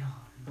 No.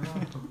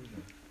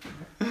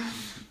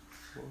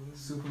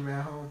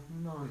 Superman home?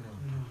 No.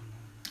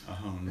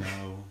 Oh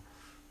no.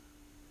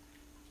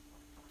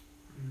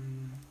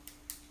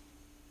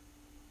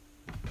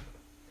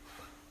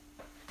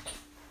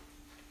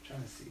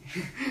 Trying to see.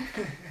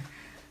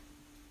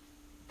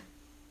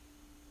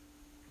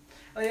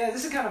 Oh yeah,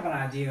 this is kind of an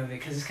idea of it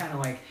because it's kind of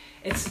like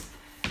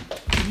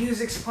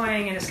music's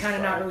playing and it's kind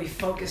of not really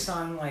focused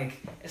on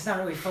like it's not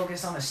really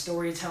focused on the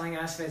storytelling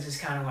aspects. It's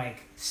kind of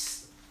like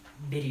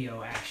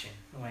video action,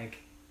 like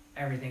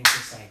everything's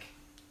just like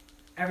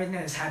everything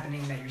that's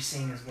happening that you're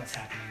seeing is what's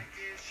happening.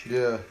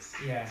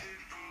 Yeah.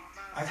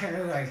 I can't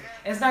really like.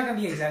 It's not gonna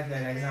be exactly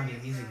like that. It's not gonna be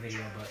a music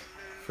video, but.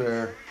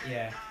 Fair.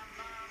 Yeah.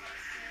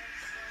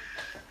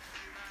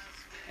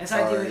 It's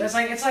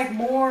like it's like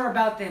more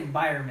about the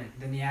environment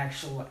than the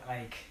actual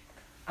like.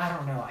 I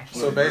don't know. I can't.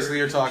 So basically,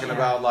 you're talking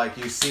about like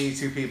you see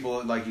 2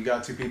 people, like you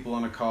got 2 people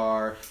in a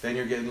car, then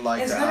you're getting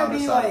like the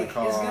outside of the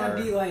car. It's gonna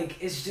be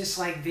like it's just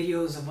like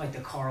videos of like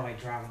the car like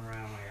driving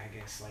around. Like I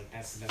guess like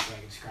that's the best way I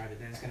can describe it.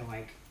 Then it's gonna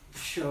like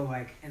show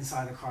like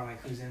inside the car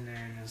like who's in there,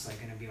 and it's like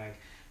gonna be like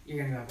you're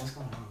gonna be like, what's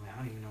going on? Like, I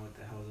don't even know what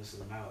the hell this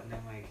is about. And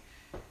then like,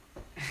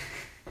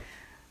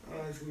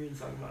 oh, it's weird to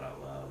talk about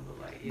out loud,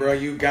 but like, yeah. Bro,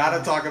 you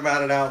gotta talk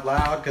about it out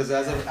loud because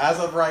as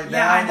of right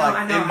now,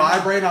 I know, in my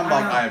brain, I'm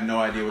like, I have no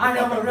idea what the I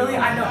know, fuck but I'm really,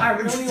 doing. I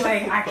really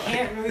like, I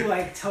can't really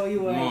like tell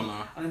you like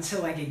No.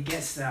 until like it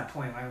gets to that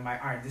point. Like I'm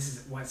like, all right, this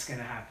is what's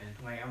gonna happen.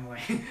 Like I'm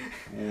like,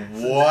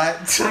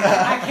 What?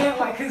 I can't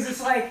like, cause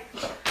it's like,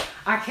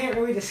 I can't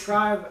really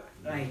describe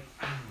like,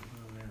 I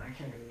don't know, man. I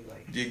can't really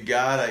like. You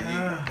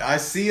gotta. I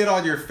see it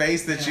on your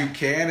face that you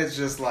can. It's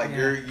just like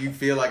you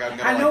feel like I'm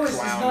gonna I know like it's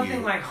clown nothing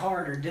you. like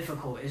hard or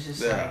difficult. It's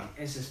just Yeah. like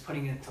it's just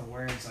putting it to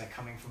words like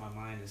coming from my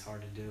mind is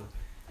hard to do.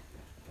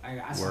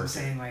 That's what I'm Work it.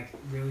 saying. Like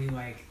really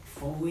like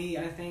fully,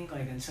 I think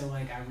like until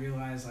like I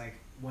realize like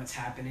what's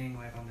happening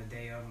like on the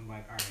day of. I'm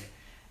like, all right,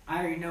 I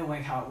already know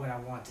like what I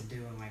want to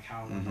do and like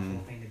how I want the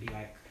whole thing to be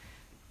like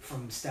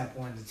from step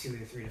 1 to 2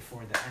 to 3 to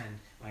 4 to the end.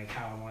 Like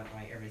how I want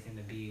like everything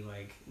to be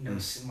like no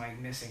like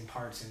missing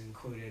parts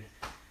included.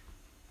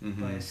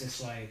 But it's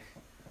just like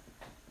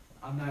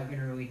I'm not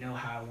gonna really know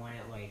how I want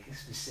it like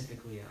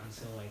specifically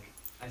until like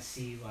I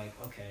see like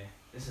okay,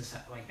 this is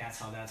like that's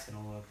how that's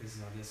gonna look. This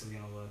is how this is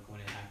gonna look when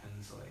it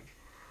happens. Like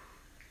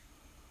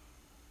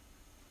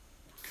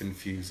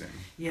Confusing.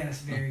 yeah, it's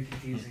very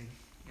confusing.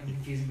 I'm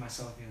confusing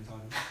myself even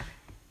talking about it.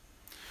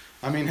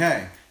 I mean,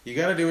 hey, you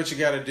got to do what you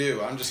got to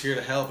do. I'm just here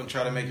to help and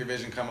try to make your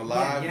vision come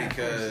alive Yeah, of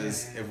course,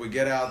 because yeah. if we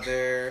get out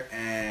there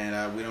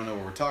and we don't know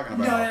what we're talking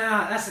No,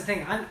 about. that's the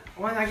thing.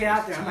 When I get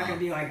out there, I'm not gonna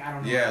be like I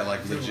don't know. Yeah, what I like,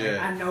 wanna do. legit.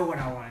 Like, I know what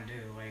I want to do.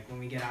 Like when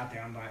we get out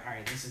there, I'm like, all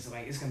right, this is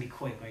like it's gonna be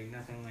quick. Like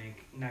nothing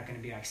like not gonna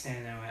be like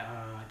standing there like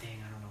dang,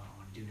 I don't know what I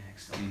want to do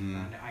next. Like,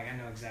 I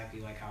know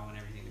exactly like how I want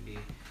everything to be.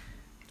 Like,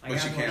 But I you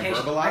have can't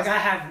location- verbalize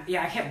Like it?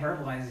 I can't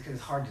verbalize it because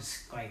it's hard to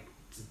like.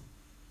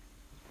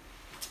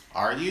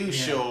 Are you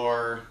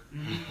sure?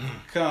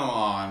 Come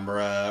on,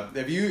 bruh.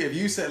 If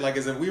you said like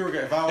as if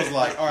I was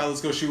like, all right, let's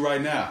go shoot right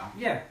now.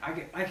 Yeah,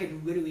 I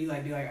could literally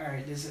like be like, all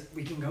right,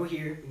 we can go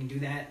here, we can do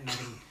that, and I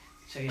can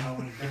show you how I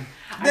want it done.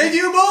 Then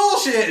you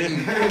bullshitting.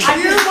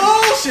 You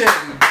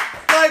bullshitting.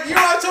 Like you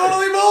are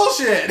totally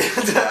bullshit.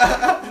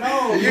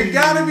 No. You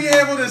gotta be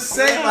able to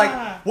say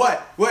like,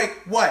 what? Wait,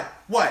 what?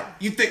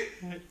 You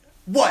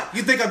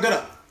think I'm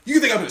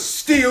gonna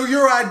steal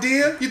your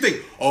idea? You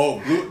think,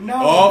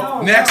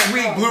 next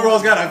week Blue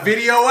Roll's got a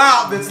video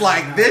out that's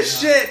like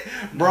this shit?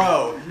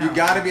 Bro, you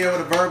gotta be able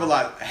to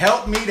verbalize.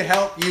 Help me to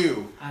help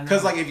you.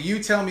 Cause like if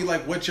you tell me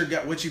like what you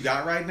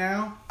got right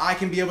now, I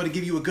can be able to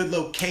give you a good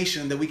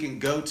location that we can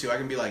go to. I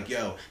can be like,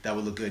 yo, that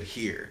would look good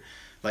here.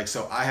 Like,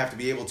 so I have to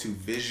be able to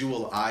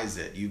visualize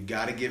it. You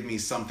got to give me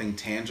something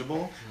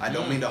tangible. I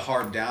don't mean to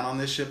harp down on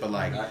this shit, but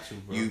like,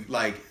 you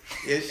like,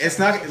 it's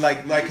not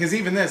like, cause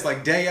even this,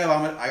 like day of,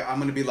 I'm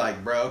going to be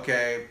like, bro,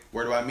 okay,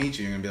 where do I meet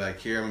you? You're going to be like,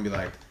 here. I'm going to be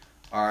like,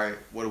 all right,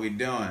 what are we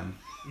doing?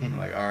 I'm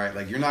like, all right,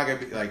 like you're not going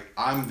to be like,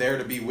 I'm there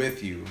to be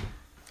with you.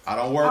 I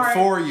don't work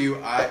for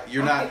you.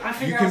 You're not.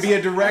 You can be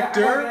a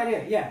director. I got a good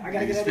idea. Yeah, I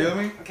got a good idea. Feel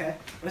me? Okay,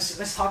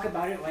 let's talk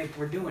about it like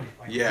we're doing it.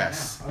 Like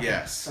yes. Right now. Okay.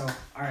 Yes. So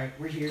all right,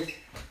 we're here.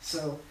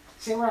 So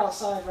say we're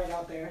outside right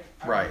out there.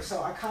 Right.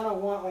 So I kind of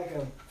want like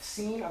a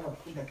scene of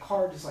the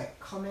car just like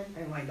coming,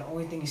 and like the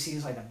only thing you see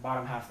is like the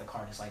bottom half of the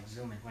car just like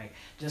zooming, like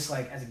just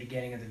like at the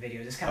beginning of the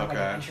video, just kind of like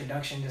an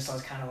introduction, just so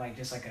it's kind of like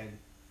just like a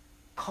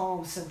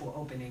calm, simple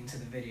opening to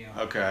the video.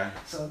 Okay.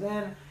 So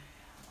then.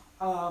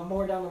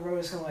 More down the road,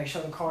 it's gonna like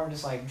show the car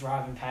just like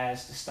driving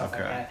past and stuff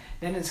like that.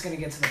 Then it's gonna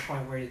get to the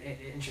point where it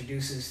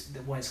introduces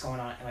what's going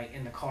on like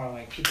in the car,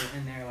 like people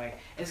in there. Like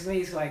it's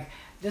basically like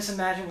just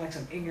imagine like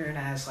some ignorant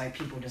ass like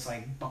people just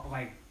like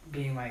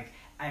being like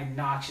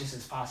obnoxious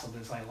as possible,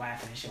 just like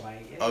laughing and shit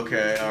like.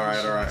 Okay,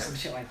 all right. Some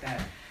shit like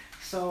that.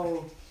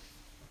 So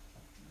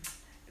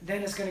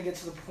then it's gonna get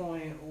to the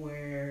point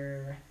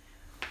where.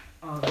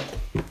 I'm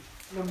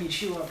gonna be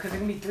chew up because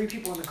there's gonna be 3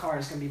 people in the car.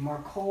 It's gonna be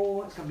Mark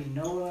Cole, it's gonna be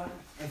Noah,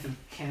 if he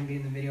can be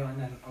in the video, and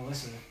then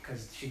Alyssa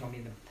because she's gonna be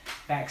in the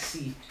back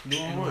seat.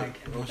 Doing what?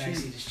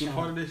 She's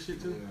part of this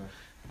shit too.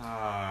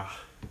 Yeah.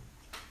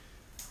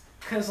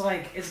 Cause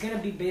like it's gonna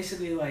be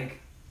basically like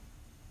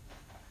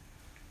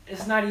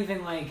it's not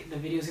even like the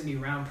video's gonna be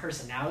around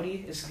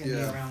personality. It's gonna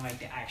be around like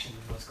the action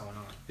of what's going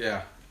on.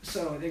 Yeah.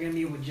 So they're gonna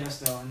be with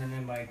Justo, and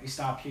then like we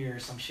stop here or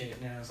some shit,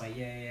 and then I was like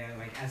yeah,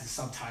 like as a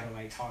subtitle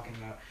like talking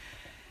about.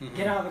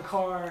 Get out of the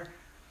car.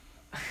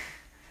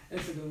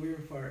 This is the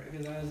weird part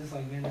because I was just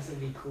like, man, this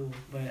would be cool,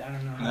 but I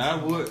don't know how.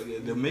 Nah,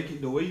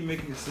 the way you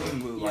making it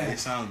seem would like it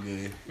sound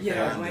good.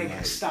 Yeah,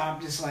 like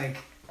stop, just like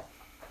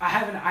I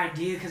have an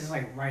idea because it's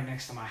like right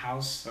next to my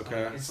house.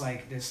 Okay. Like, it's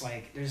like this,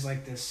 like there's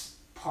like this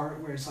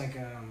part where it's like you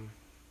know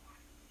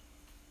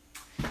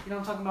what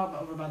I'm talking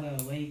about over by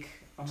the lake.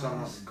 Talking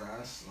about the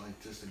grass,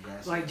 like just the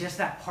grass. Like just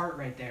that part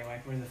right there,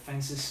 like where the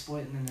fence is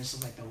split, and then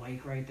there's like the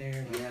lake right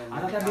there. Like, Yeah,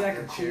 I thought that'd be like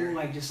a chair. cool,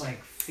 like just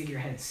like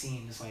figurehead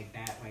scene, just like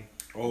that, like.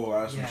 Oh,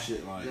 that's some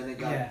shit like. Then they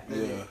got,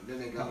 then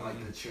they got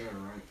like the chair,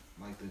 right?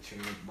 like the chair,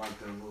 like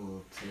the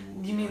little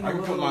table. You mean I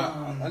can put my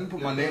little, I can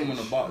put my name on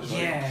the box.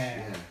 Right?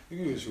 Yeah. You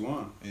can do what you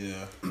want.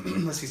 Yeah.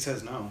 Unless he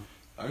says no.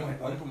 I can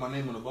put my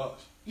name on the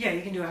box. Yeah,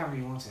 you can do it however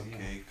you want to. Yeah.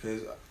 Okay,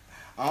 cause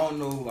I don't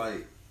know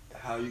like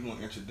how you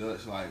gonna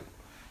introduce like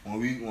when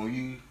we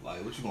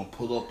like what you gonna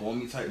pull up on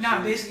me type. Nah,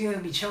 shit? basically you're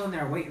gonna be chilling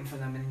there waiting for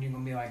them, and then you're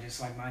gonna be like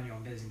just like mind your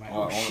own business, like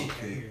oh shit,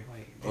 okay. they're here,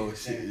 like Oh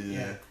shit,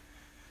 yeah.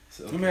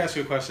 So, Let me ask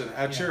you a question.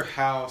 At Yeah. your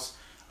house,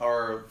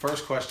 our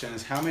first question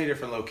is how many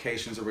different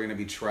locations are we going to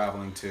be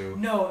traveling to?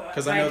 No,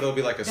 Because I know there'll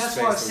be like a that's space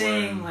what I was to where-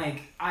 saying.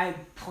 Like I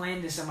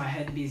planned this in my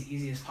head to be as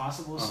easy as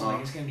possible, so Uh-huh.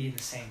 like it's gonna be in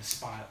the same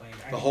spot. Like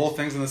I The can whole just-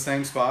 thing's in the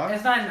same spot?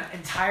 It's not in the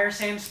entire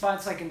same spot.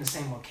 It's like in the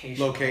same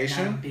location. Location?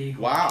 Like, not a big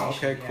Wow,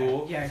 location. okay, Yeah.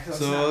 cool. Yeah, because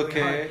So, it's not really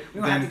okay, hard.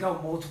 We don't have to then-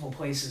 go multiple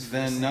places. For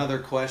Then this thing. another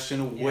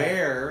question, Yeah.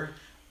 where...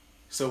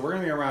 So we're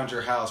going to be around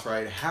your house,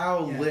 right?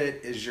 How Yeah.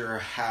 lit is your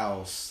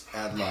house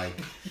at like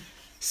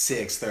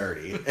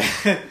 6:30?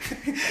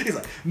 He's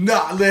like,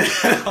 not lit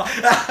at all.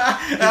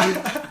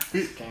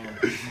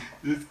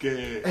 This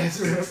kid. It's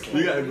real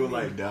We gotta go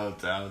like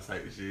downtown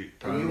type shit.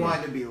 If you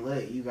want it to be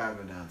lit, you gotta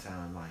go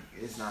downtown. Like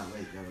it's not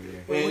lit over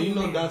there. Wait, And what do you you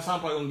know mean? downtown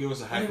probably gonna give us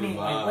a What do you hyper mean?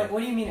 vibe. What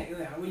do you mean?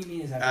 What do you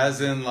mean? Is that?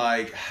 As in,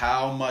 like,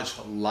 how much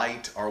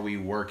light are we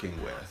working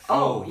with?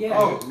 Oh yeah.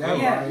 Oh, never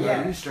yeah, mind.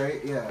 yeah. You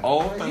straight? Yeah.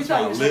 Oh, You thanks thought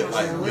you about was lit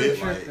saying like lit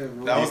lit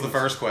like. That was the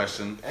first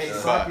question. Hey, But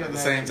slap your at the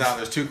same mattress. time,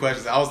 there's two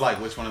questions. I was like,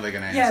 which one are they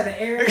going to answer? Yeah,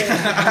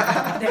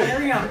 the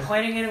area I'm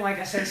planning in, like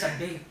I said, it's a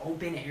big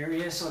open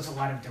area, so it's a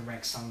lot of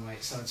direct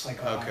sunlight. So it's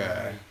like a lot of,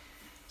 Okay. like,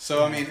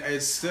 So, I mean,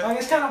 it's still... like,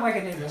 it's kind of like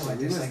a neighborhood, like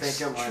You this, was like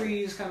thinking, like-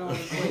 trees, kind of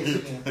like.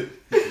 Yeah.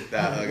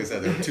 That, like I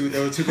said, there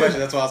were two questions.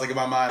 That's why I was like, in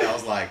my mind, I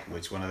was like,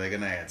 which one are they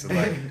going to answer?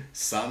 Like,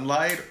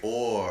 sunlight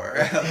or,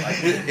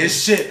 like,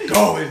 is shit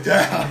going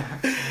down?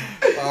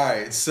 All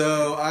right,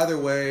 so either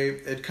way,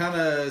 it kind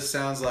of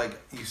sounds like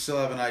you still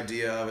have an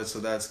idea of it, so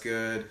that's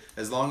good.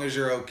 As long as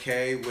you're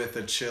okay with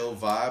a chill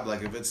vibe,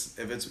 like if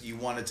it's you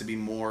want it to be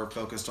more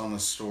focused on the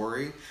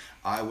story,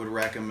 I would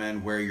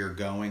recommend where you're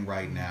going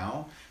right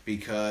now,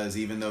 because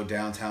even though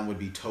downtown would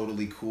be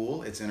totally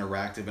cool, it's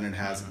interactive and it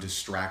has a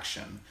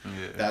distraction. Yeah.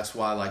 That's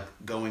why like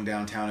going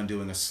downtown and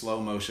doing a slow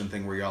motion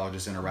thing where y'all are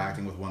just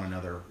interacting with one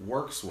another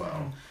works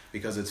well,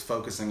 because it's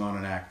focusing on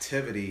an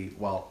activity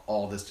while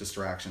all this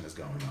distraction is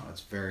going on.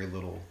 It's very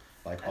little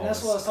like all And that's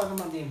this what I was talking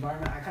about, the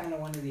environment. I kind of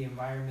wanted the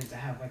environment to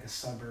have like a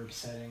suburb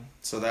setting.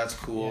 So that's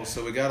cool. Yeah.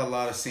 So we got a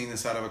lot of scene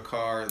inside of a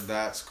car.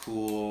 That's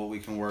cool. We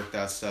can work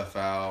that stuff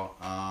out.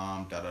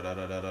 Da da da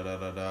da da da da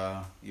da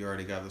da. You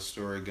already got the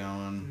story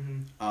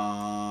going.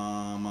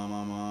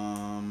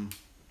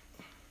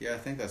 Yeah, I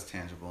think that's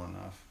tangible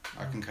enough.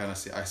 I can kind of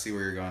see. I see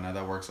where you're going now.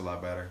 That works a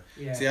lot better.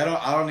 Yeah. See, I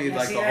don't need Yeah,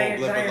 like see, the now whole you're,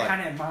 blip now of you're like.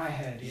 kind of in my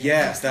head. Yeah.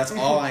 Yes, that's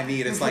all I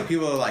need. It's like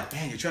people are like,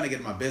 man, you're trying to get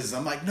in my business.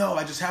 I'm like, no,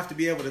 I just have to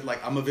be able to like.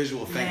 I'm a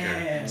visual thinker.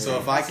 Yeah. So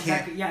if I That's can't.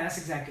 exactly, that's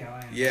exactly how I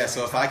am. Yeah,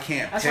 so if I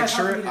can't That's why it's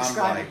hard picture for it, me to I'm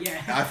describe like, it,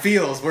 yeah. I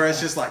feels where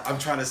it's just like I'm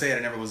trying to say it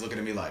and everyone's looking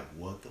at me like,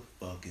 what the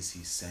fuck is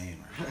he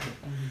saying right now?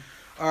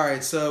 All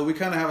right, so we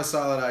kind of have a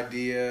solid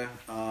idea,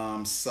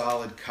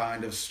 solid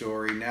kind of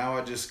story. Now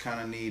I just kind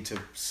of need to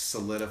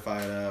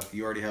solidify it up.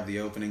 You already have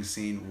the opening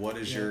scene. What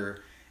is your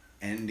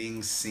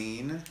ending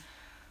scene?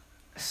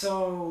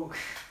 So,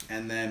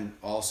 And then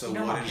also, You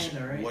know what my is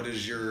panda, right? what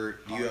is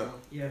your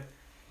yeah,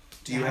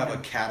 do you have a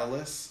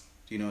catalyst?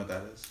 Do you know what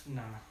that is?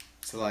 no.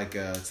 It's like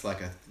a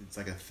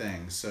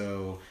thing.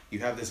 So you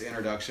have this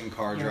introduction,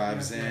 car Yeah,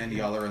 drives yeah, in, yeah.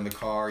 y'all are in the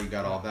car, you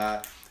got all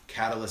that.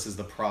 Catalyst is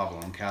the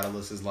problem.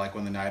 Catalyst is like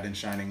when the knight in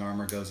shining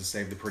armor goes to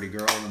save the pretty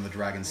girl and then the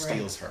dragon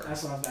steals her.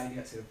 That's what I was about to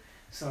get to.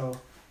 So,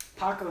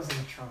 Paco's in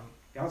the trunk.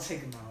 Y'all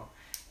take him out.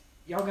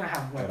 Y'all gonna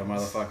have Got a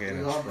weapons. motherfucker in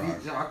a Y'all truck.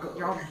 beat Jocko.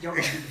 Y'all gonna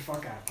beat the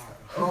fuck out of Paco.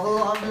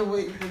 Oh, I've been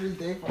waiting for this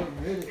day for a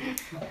minute.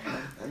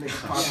 That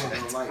nigga Paco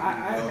don't like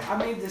me. I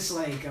made this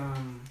like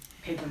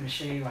paper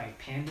mache like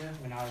panda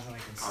when I was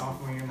like in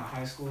sophomore year in my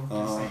high school. It's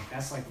Uh-huh. like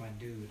that's like my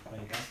dude.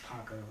 Like that's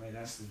Paco. Like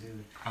that's the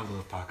dude. I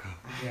love Paco.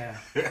 Yeah.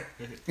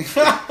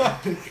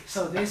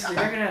 So basically,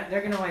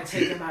 they're gonna like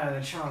take him out of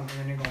the trunk and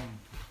then they're gonna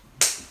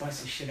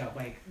bust his shit up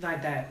like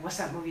that. What's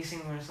that movie scene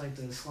where it's like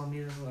the slow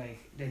music, like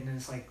then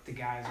it's like the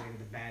guys like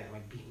the bad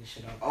like beating the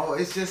shit up. Oh,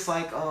 it's just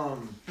like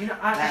You know,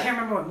 I can't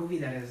remember what movie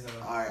that is though.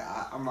 Alright,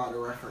 I'm about to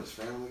reference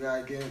Family Guy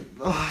again.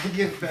 Like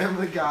in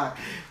Family Guy,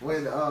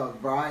 when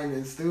Brian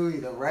and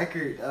Stewie, the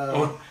record,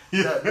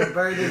 the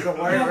bird is the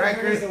word Yeah,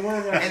 record, Bird is the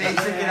Word record. and they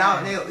took it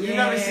out. And you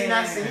never seen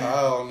that scene?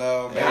 Oh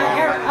no, man.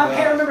 I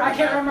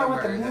can't remember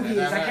what the movie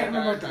is. I can't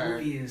remember what the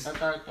movie is.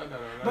 But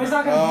it's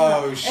not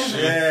gonna Oh be. shit.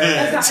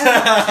 It's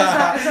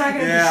not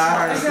gonna Yeah,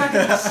 I be. It's not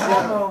gonna be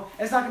slow mo.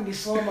 It's not gonna be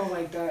slow mo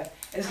like that.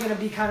 It's gonna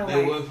be kind of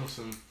They like. was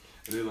some.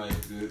 They like.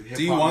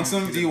 Do you want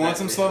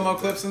some slow-mo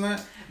clips in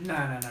that? No.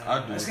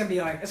 I do. It's gonna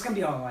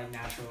be all like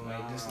natural,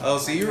 like just. Oh,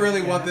 so you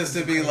really want this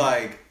to be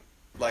like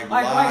like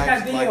live,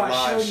 that video I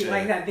live showed you, shit.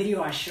 like that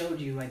video I showed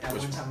you, like that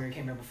Which one time we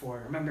came here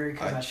before. Remember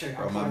because I showed.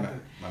 Bro, I my plugged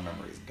my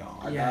memory's gone.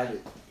 I Yeah. got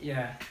it.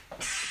 Yeah.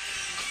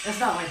 It's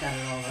not like that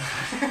at all.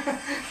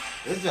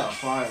 Though. It's not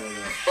fire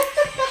though.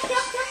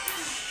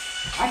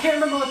 I can't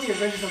remember what the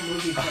original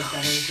movie clip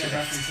that is they're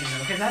referencing though,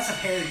 because that's a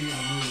parody of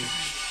a movie.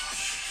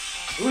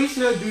 We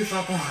should do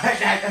something like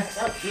that.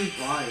 That's too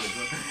fire,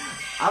 bro.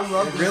 I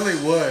love It this. really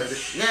would.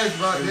 Yes,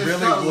 bro. It This really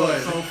stuff would.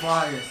 looks so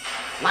fire.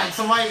 Like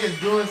somebody is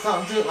doing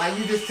something to it. Like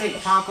you just take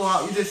Paco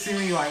out. You just see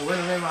me like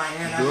whittling my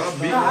hand. Do I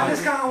just beat No, I like-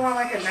 just kind of want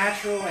like a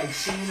natural like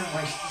scene of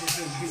like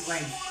just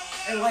like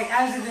and, like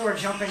as if they were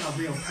jumping a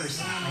real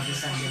person, like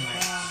just them being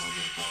like.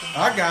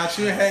 I got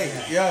you. Hey,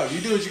 yo,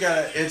 you do what you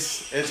gotta.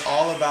 It's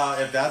all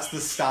about if that's the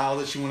style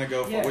that you want to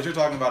go for. Yeah. What you're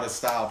talking about is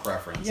style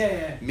preference.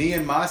 Yeah. Me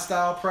and my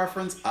style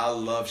preference, I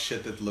love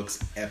shit that looks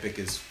epic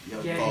as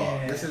fuck.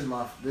 Yeah. This is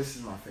my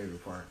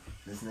favorite part.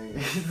 This nigga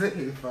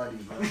is funny,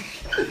 bro.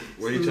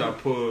 Where he try to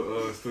pull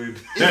Stewie.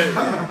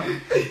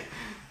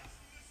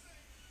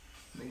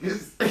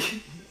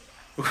 Niggas.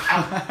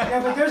 Yeah,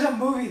 but there's a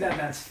movie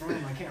that's from.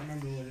 I can't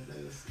remember what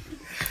it is.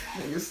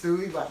 Nigga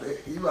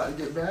Stewie he about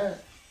to get mad.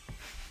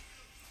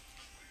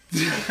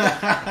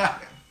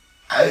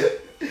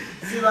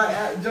 See, like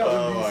that joke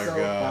Oh would be my so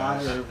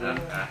gosh. fire, bro.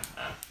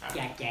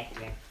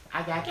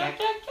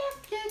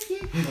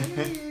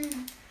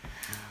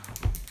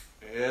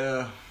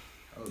 Yeah.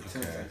 Oh,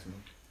 Tim Okay. text me.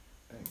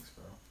 Thanks,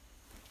 bro.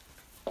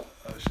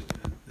 Oh shit!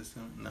 This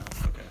one? No.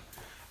 Okay.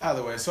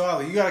 Either way, so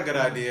Ali, you got a good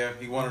idea.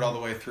 You want it all the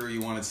way through.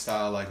 You wanted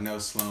style like no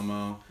slow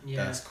mo.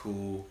 Yeah. That's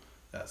cool.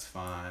 That's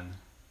fine.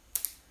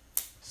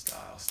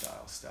 Style.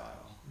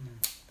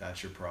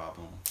 That's your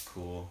problem.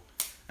 Cool.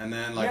 And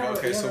then like, Yeah,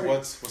 okay, yeah, so right.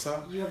 what's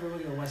up? You ever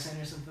look at Wes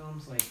Anderson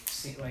films,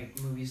 like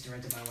movies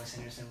directed by Wes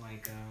Anderson,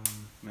 like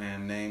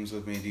Man, names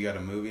with me. Do you got a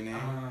movie name?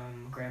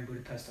 Grand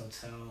Budapest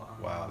Hotel?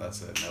 Wow,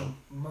 that's it. Nope.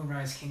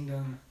 Moonrise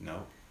Kingdom.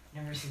 Nope.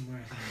 Never seen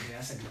Moonrise Kingdom. Yeah,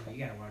 that's a good movie.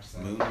 You gotta watch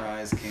that.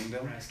 Moonrise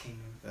Kingdom. Moonrise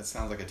Kingdom. That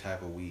sounds like a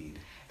type of weed.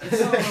 It's,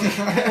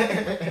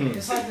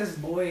 it's like this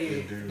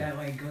boy dude. that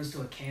like goes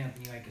to a camp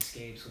and he like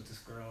escapes with this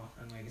girl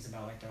and like it's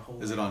about like their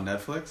whole. Is it on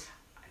Netflix?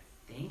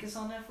 I think it's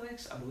on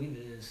Netflix. I believe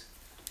it is.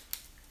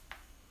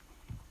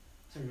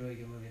 It's a really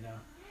good movie though.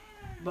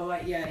 But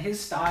like yeah, his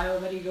style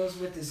that he goes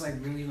with is like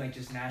really like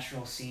just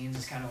natural scenes.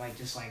 It's kind of like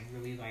just like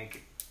really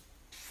like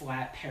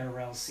flat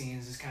parallel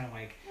scenes. It's kind of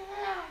like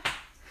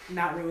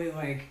not really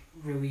like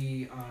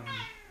really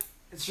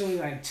it's really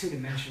like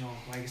two-dimensional.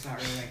 Like it's not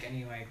really like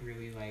any like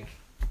really like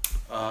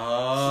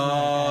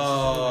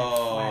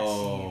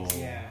Oh.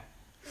 scenes. Yeah,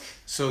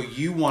 So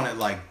you want it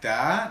like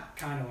that?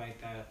 kind of like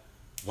that.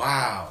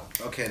 Wow.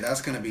 Okay,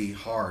 that's gonna be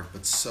hard,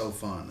 but so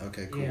fun.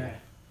 Okay, cool. Yeah.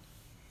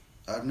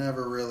 I've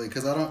never really,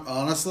 cause I don't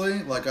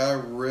honestly like. I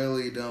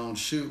really don't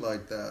shoot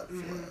like that.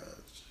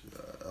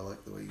 I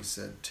like the way you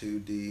said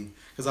 2D,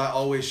 cause I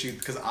always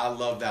shoot, cause I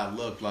love that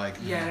look, like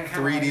Yeah, kinda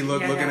 3D like-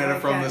 look, yeah, looking yeah, at it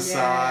like from that. the Yeah,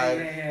 side,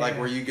 yeah, like yeah.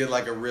 where you get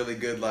like a really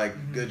good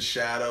good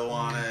shadow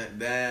on it.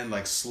 Then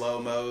like slow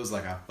mos,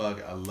 like I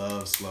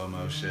love slow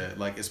mo shit.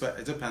 Like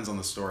it depends on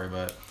the story,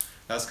 but.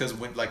 That's because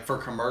like for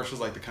commercials,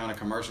 like the kind of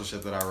commercial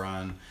shit that I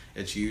run,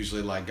 it's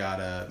usually like got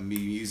a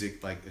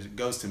music, like it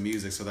goes to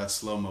music, so that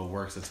slow mo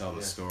works to tell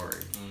the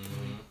story.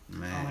 Mm-hmm.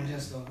 Man, Oh,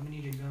 just I'm gonna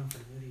need your gun for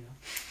the video.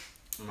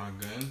 My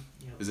gun?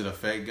 Yep. is it a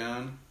fake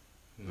gun?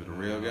 Is it a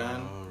real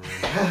gun? No,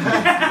 You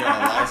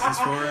got a license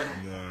for it?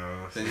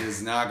 no. Then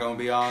it's not gonna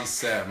be on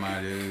set,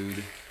 my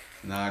dude.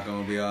 Not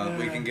gonna be on.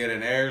 We can get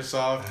an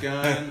airsoft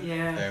gun.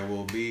 Yeah. There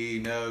will be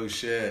no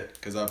shit.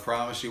 Cause I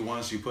promise you,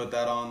 once you put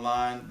that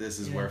online, this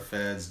is Yeah. where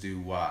feds do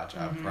watch.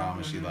 I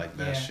promise you, like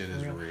that Yeah, shit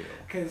is for real.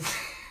 Cause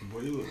Boy,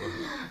 you look like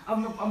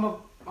I'm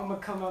gonna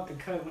come out the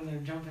cut when they're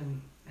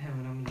jumping him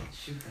and I'm gonna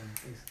shoot them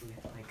basically.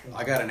 Like kill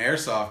I got an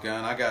airsoft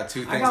gun. I got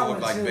two I things got that look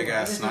one like too. big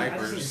ass I just need to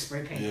snipers.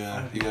 spray paint.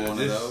 Yeah, You want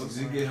one of those?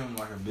 You get him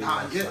like a big Nah,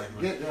 ass get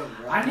sniper. them,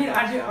 bro.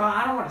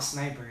 I don't want a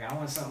sniper. I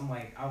want something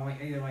like I want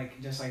either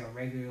like just like a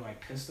regular like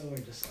pistol or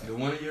just The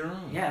like one in your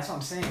room. yeah, that's what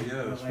I'm saying.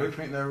 Yeah, But, spray like,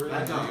 paint that really.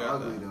 That you junk got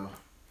ugly that. though.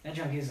 that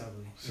junk is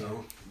ugly.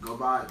 So. Go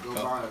buy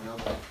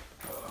another.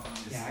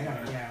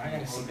 Yeah, I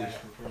gotta see Hold that. this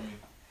for me.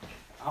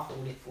 I'll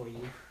hold it for you.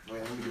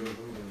 Wait, let me do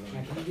it.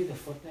 Now, can you do the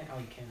flip thing? Oh,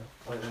 you can.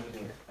 Wait, let me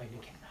do it. Oh, you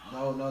can.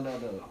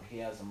 No. He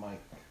has a mic.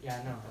 Yeah,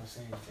 I know. I was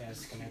saying yeah,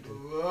 it's connected.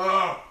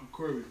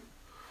 Corby,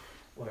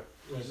 What?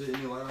 is it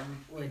any light on me?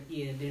 What?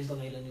 Yeah, there's the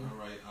later new. All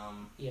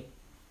right.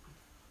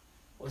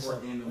 What's Port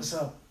up? Annum. What's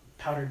up?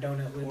 Powdered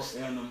donut Port lips.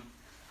 Annum.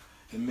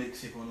 The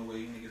mixtape on the way.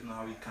 You niggas know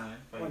how we kind.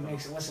 What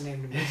makes it? What's the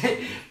name of the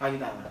mixtape? How you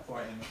not?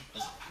 Port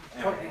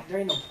Annum. There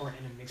ain't no port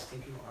in a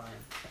mixtape. You are.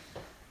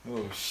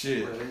 Oh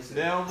shit! Where is it?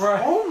 Damn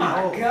right. Oh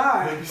my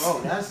god!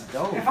 Bro, that's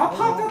dope. If I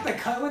popped up the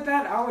cut with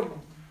that, I would.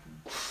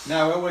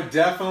 No, it would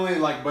definitely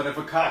like. But if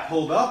a cop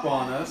pulled up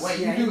on us, Wait,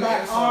 Yeah, you do he that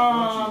like,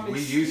 song, don't we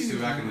used to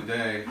back in the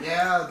day. you?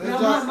 Yeah, No,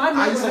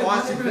 I used to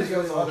watch the neighborhood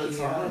videos all the goes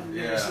time.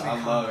 okay, Yeah,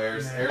 I love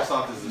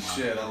airsoft is the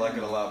shit. I like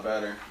it a lot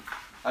better.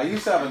 I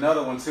used to have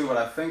another one too, but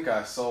I think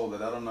I sold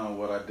it. I don't know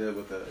what I did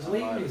with it. Is I what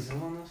you might can do have-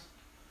 zoom on this?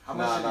 How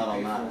Nah, much did not you on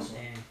pay that for one. this?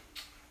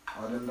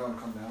 Damn. Oh, then don't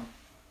come down.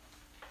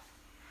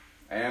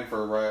 And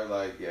for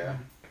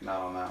not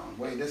on that one.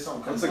 Wait, this song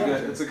It's comes a down.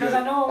 good. It's a Because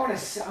good. I know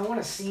I want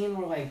a scene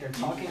where like they're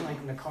talking like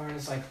in the car and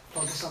it's like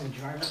focus on the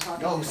driver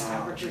talking. No, the stop.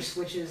 temperature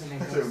switches and it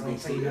goes like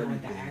so you know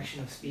what the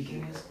action of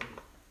speaking is.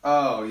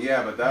 Oh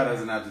yeah, but that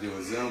doesn't have to do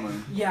with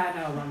zooming. Yeah, I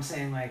know, but I'm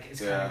saying like it's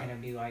kind Yeah. of gonna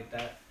be like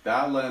that.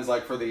 That lens,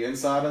 like for the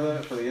inside of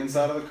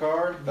the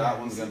car, that Yeah.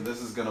 one's gonna.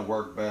 This is gonna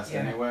work best Yeah.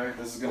 anyway.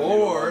 This is gonna.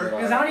 Or-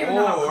 Because I don't even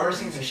know how car Or-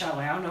 scenes are shot.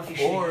 Like I don't know if you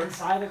shoot or- it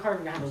inside the car, if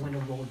you're gonna have the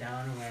window rolled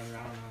down or whatever.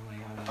 I don't know.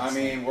 Like how I that's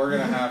mean, we're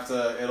gonna have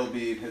to. It'll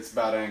be. It's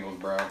about angles,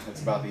 bro.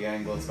 It's about the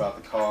angle. It's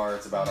about the car.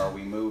 It's about are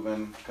we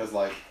moving? Because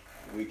like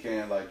we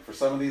can't like for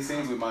some of these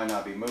scenes we might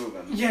not be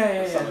moving.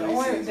 Yeah, For some of The, these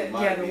one, scenes, we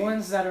might the be.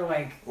 ones that are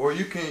like Or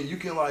you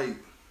can like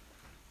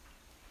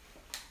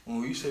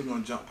when you say we're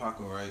gonna jump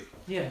Paco, right?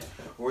 yeah.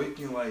 Or you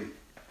can like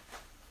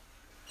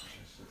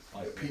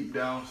peek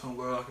down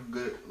somewhere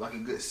like a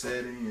good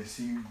setting and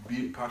see you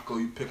beat Paco.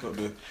 You pick up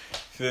the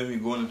feel me,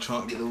 go in the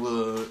trunk, get the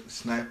little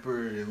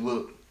sniper and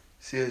look.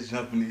 See us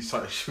jumping, you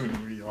start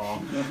shooting me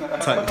all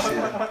type shit.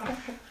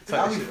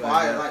 That'd be shit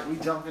fire. that. Like we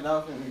jumping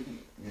up and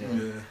we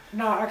Yeah.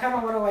 No, I kind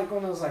of want to like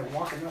one of those like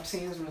walking up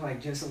scenes with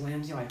like just the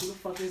limbs. You're like, who the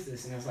fuck is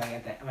this? And it's like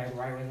at that like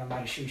right when I'm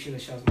about to shoot, it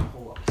shows my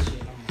whole shit. I'm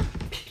like,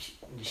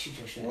 and just shoot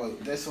your shit. well,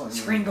 this one.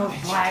 Screen goes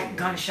black,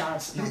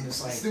 gunshots, and I'm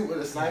just like, Stupid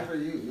with a sniper,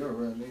 you're a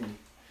real nigga.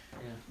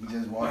 You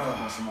just walk up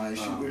on somebody,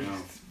 shoot her.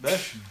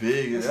 That's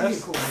big. That's, That's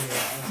a cool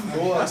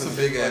video. Well, That's a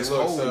big ass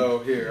look, hole. so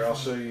here, I'll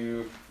show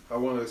you. I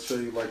want to show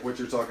you like what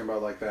you're talking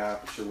about, like the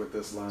aperture with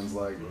this lens.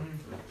 Like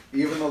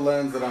even the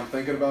lens that I'm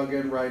thinking about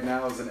getting right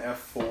now is an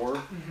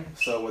f4.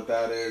 So what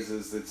that is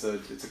it's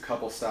a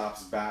couple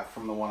stops back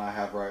from the one I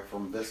have right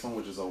from this one,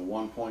 which is a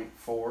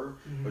 1.4,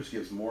 which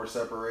gives more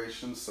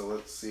separation. So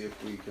let's see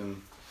if we can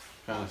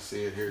kind of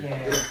see it here.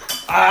 Yeah.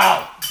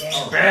 Ow!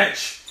 Damn.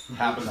 Bitch!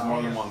 Happens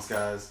more than once,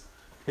 guys.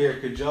 Here,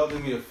 could y'all do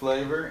me a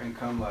flavor and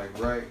come like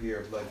right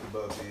here, like the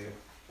both of you?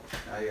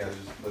 Now you guys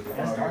just look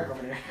That's over dark here.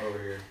 over there. Over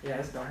here. Yeah,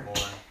 it's dark. More.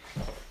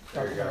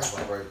 There you go,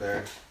 like right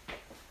there.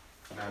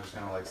 Now just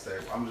kind of like stay.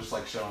 I'm just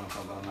like showing them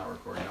something. I'm not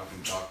recording. Y'all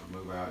can talk and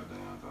move out.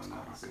 I'm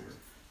not gonna see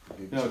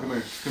it. No, come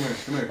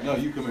here. No,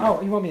 you come here.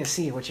 Oh, you want me to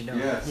see what you're doing?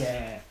 Yes.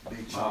 Yeah.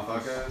 Big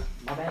choppers. Motherfucker.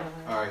 My bad.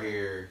 All right,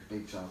 here.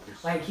 Big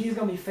choppers. Like he's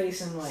gonna be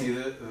facing like. See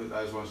this?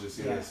 I just want you to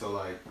see Yeah. this. So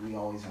like We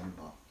always on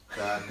the ball.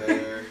 that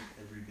there,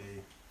 every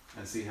day.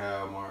 and see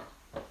how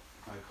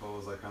like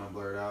Cole's like kind of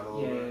blurred out a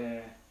little bit.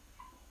 Yeah.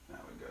 Now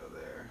we go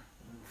there,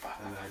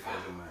 and then it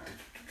goes in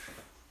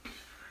there.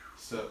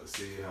 So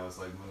see how it's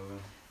like moving.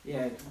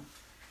 Yeah.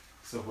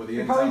 So for the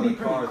It'd inside probably of be the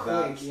pretty car, quick.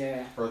 that's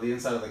Yeah. for the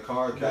inside of the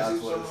car. You guys That's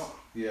see what. something?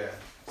 Yeah,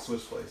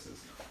 switch places.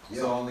 Yeah.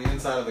 So on the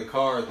inside of the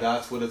car,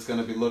 that's what it's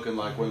gonna be looking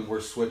like when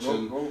we're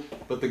switching.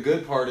 But the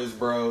good part is,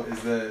 bro, is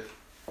that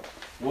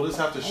we'll just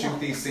have to shoot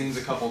these scenes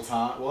a couple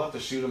times. We'll have to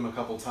shoot them a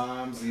couple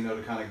times, you know,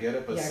 to kind of get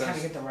it. But Yeah, kind of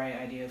since get the right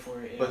idea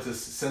for it. Yeah. but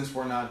since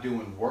we're not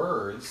doing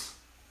words,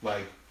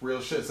 like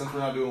real shit, since we're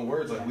not doing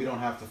words, like we don't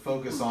have to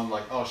focus on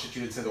like, oh shit,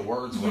 you didn't say the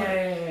words right.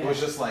 Yeah. It was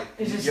just like,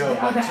 It's just yo,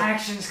 the like,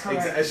 actions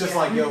correct. it's just yeah.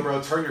 like, yo, bro,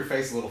 turn your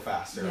face a little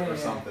faster Yeah, or yeah.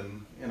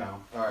 something, you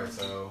know. All right,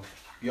 so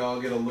y'all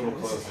get a little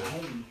This is closer.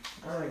 heavy.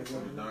 I like it. Get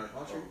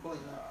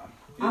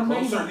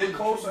closer. Get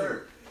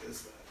closer.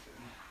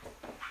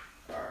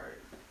 All right,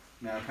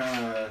 now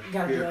kind of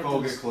Gotta be here, like Cole,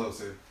 those- get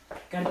closer.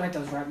 Gotta be like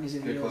those rap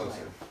music Get videos.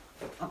 closer.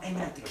 Like, I'm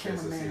aiming at the Okay, so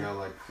see cameraman. how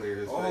like clear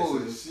his face Oh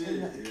is, shit!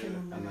 Aiming at the Yeah.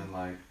 cameraman. and then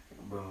like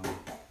boom.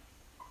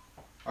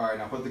 All right,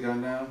 now put the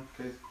gun down,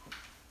 okay?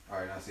 All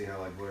right, now see how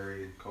like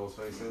blurry Cole's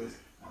face is,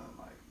 and then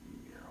like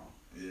you know,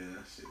 Yeah,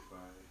 that shit fire.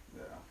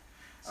 yeah.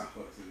 I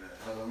fucked with that.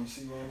 Let me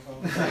see what I'm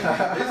talking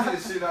about. This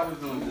is the shit I was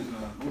doing just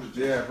now.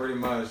 Yeah, pretty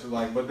much.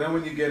 Like, but then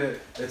when you get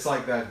it, it's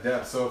like that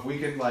depth. So if we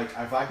can, like,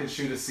 if I could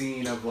shoot a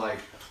scene of like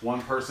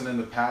one person in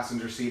the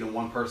passenger seat and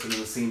one person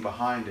in the scene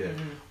behind it,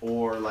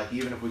 or like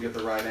even if we get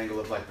the right angle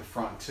of like the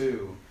front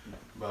too.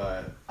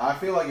 But I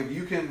feel like if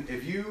you can,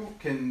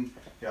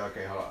 yeah,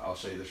 okay, hold on. I'll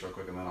show you this real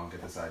quick and then I'll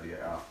get this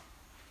idea out.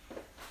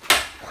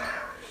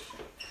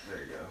 There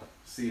you go.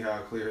 See how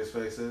clear his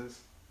face is?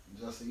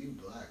 Justin, you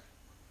black.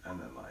 And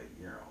then like,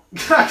 you know,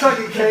 I tried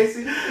to get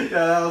Casey. Yeah,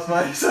 that was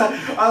funny. So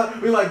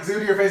we like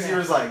zoomed your face and you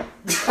were just like,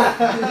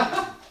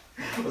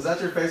 was that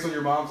your face when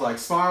your mom's like,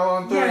 smile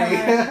on 3?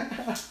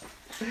 Yeah.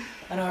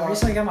 I know, I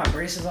recently got my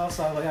braces off,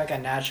 so I look like I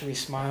naturally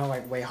smile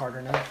like way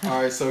harder now.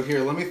 All right, so here,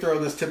 let me throw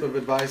this tip of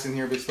advice in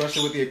here, but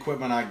especially with the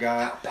equipment I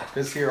got.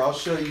 Because here, I'll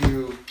show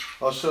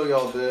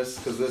y'all this,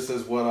 because this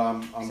is what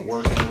I'm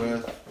working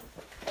with.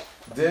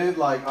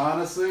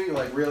 Honestly,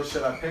 like real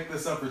shit, I picked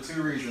this up for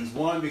 2 reasons.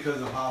 1, because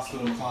of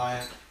hospital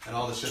client and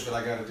all the shit that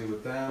I got to do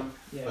with them.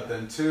 Yeah. But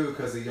then 2,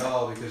 because of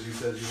y'all, because you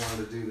said you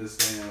wanted to do this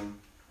damn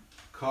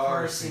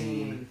car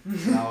scene.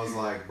 And I was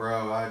like,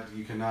 bro,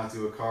 you cannot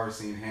do a car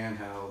scene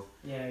handheld.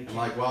 Yeah. And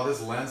like, while this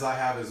lens I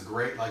have is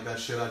great, like that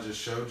shit I just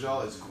showed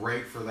y'all, it's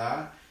great for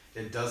that.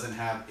 It doesn't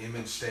have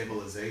image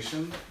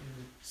stabilization.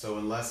 So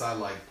unless I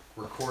like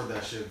record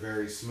that shit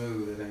very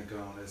smooth,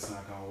 it's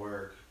not gonna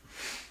work.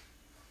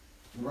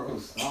 Bro,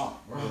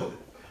 stop, bro.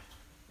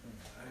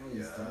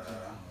 Yeah.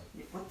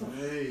 What the?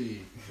 Hey.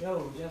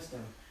 Yo,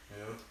 Justin.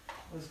 Yeah.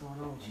 What's going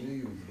on with I you? knew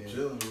you was dead.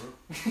 Chilling, bro.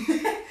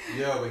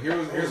 Yo, but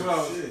here's what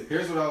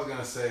I was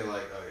gonna say.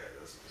 Like, oh yeah,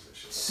 this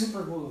shit.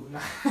 Super glue.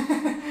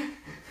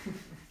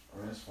 Oh,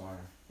 that's fire.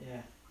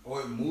 Yeah.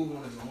 Or it move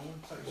on its own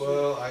type shit.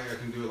 Well, I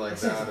can do it like It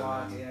says that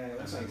locked, and yeah, then, it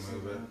looks and like then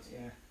move it. locked,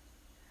 yeah.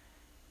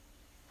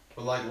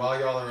 But like while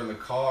y'all are in the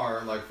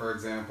car, like for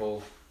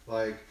example,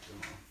 like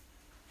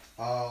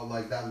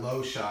that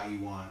low shot you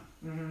want,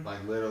 Mm-hmm.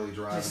 like literally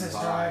driving Just says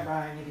by. drive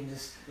by and you can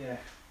just, yeah.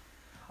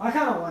 I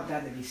kind of want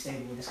that to be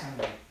stable, just kind of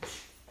like,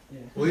 yeah.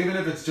 Well, even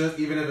if it's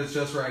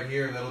just right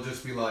here, that'll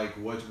just be like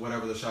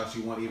whatever the shots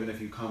you want. Even if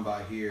you come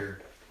by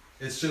here,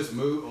 it's just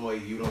move. Oh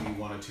wait, you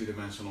want a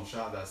 2-dimensional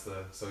shot. That's no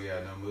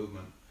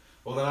movement.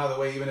 Well then either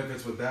way, even if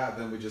it's with that,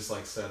 then we just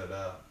like set it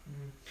up.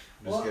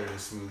 Mm-hmm. Just get it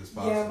as smooth as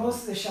possible. Yeah,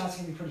 most of the shots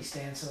can be pretty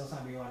standstill. It's not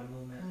gonna be a lot of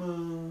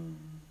movement.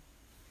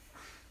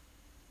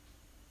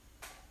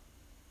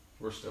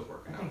 We're still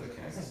working out the I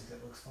kinks.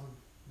 think it looks fun.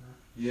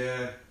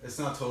 Yeah, it's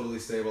not totally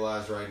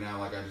stabilized right now.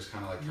 Like I just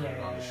kind of like turned it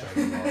on to show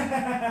you all.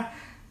 Yeah.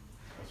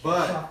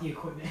 But Shop the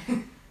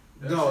equipment.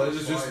 no,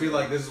 it's just be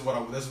like this is what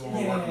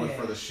we're working with Yeah.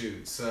 for the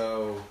shoot.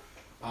 So,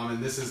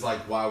 and this is like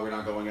why we're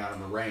not going out in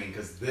the rain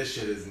because this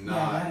shit is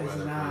not that is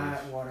weatherproof.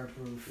 not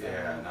waterproof.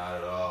 Yeah, not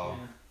at all.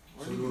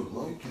 Yeah. So you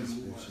low kiss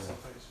bitch.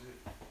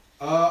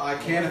 I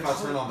can if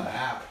I turn on the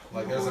app.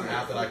 Like there's an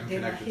app that I can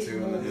connect it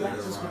to and then move it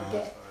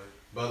around.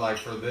 But like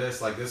for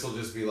this, like this will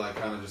just be like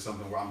kind of just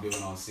something where I'm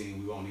doing on scene.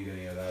 We won't need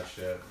any of that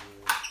shit.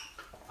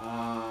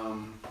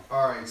 All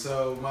right.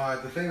 So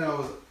the thing that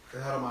was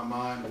ahead of my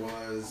mind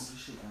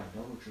was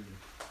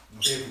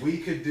if we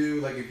could do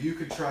like if you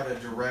could try to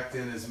direct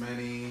in as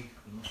many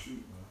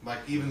like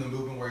even the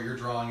movement where you're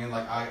drawing in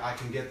like I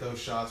can get those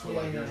shots where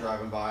like you're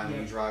driving by and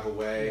then you drive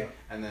away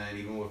and then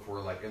even if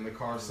we're like in the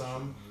car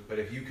some. But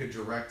if you could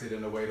direct it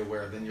in a way to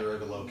where then you're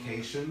at a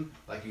location,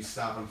 like you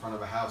stop in front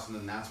of a house and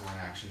then that's where an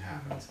action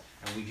happens.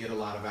 And we get a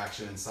lot of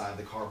action inside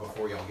the car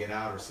before y'all get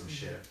out or some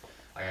shit.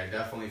 Like I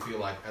definitely feel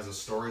like as a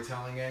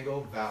storytelling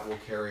angle, that will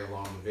carry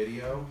along the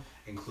video,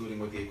 including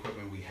with the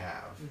equipment we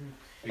have.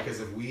 Because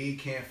if we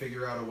can't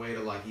figure out a way to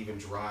like even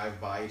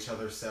drive by each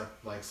other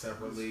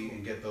separately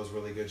and get those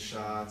really good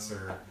shots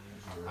or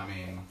I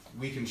mean,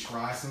 we can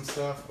try some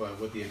stuff, but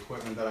with the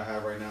equipment that I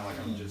have right now, like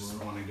I'm just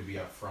wanting to be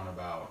upfront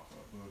about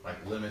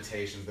like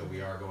limitations that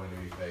we are going to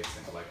be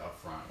facing, like up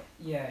front.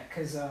 Yeah,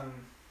 cause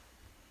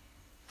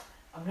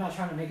I'm not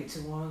trying to make it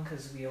too long,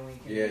 cause we only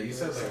can. Yeah, you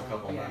said like a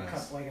couple minutes.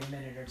 minutes. Like a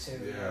minute or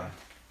two. Yeah.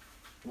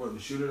 What, to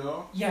shoot it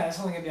off? Yeah, it's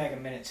only gonna be like a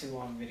minute too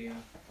long video.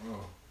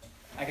 Oh.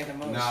 I get the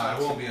most. Nah,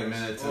 it won't be a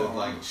minute to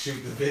like shoot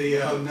the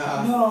video.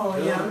 Nah. No,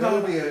 yeah,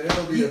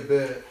 it'll be a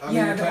bit. I mean,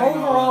 yeah, the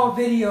depending overall on-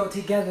 video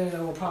together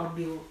though will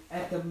probably be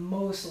at the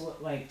most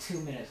like 2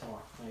 minutes long.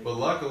 Like, But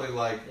luckily,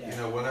 like Yeah. you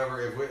know, whenever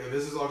if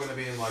this is all going to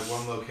be in like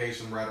one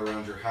location right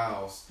around your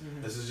house,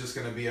 this is just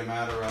going to be a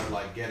matter of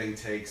like getting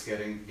takes,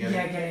 getting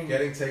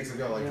takes and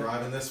go like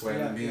driving this way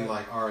and then being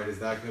like, all right, is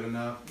that good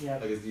enough? Yeah.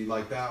 Like, do you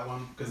like that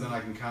one? Because then I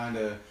can kind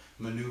of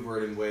maneuver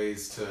it in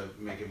ways to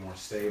make it more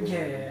stable, Yeah,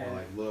 make it yeah, more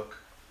like look.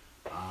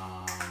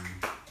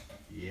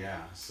 Yeah.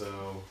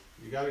 So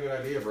you got a good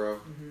idea, bro.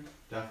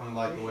 Definitely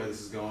like the way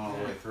this is going all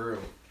the way through.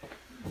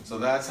 So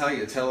that's how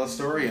you tell a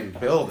story and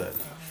build it.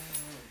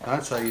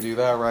 That's how you do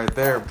that right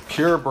there.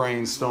 Pure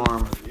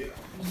brainstorm.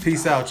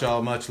 Peace out,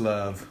 y'all. Much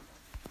love.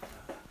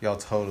 Y'all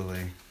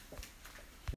totally.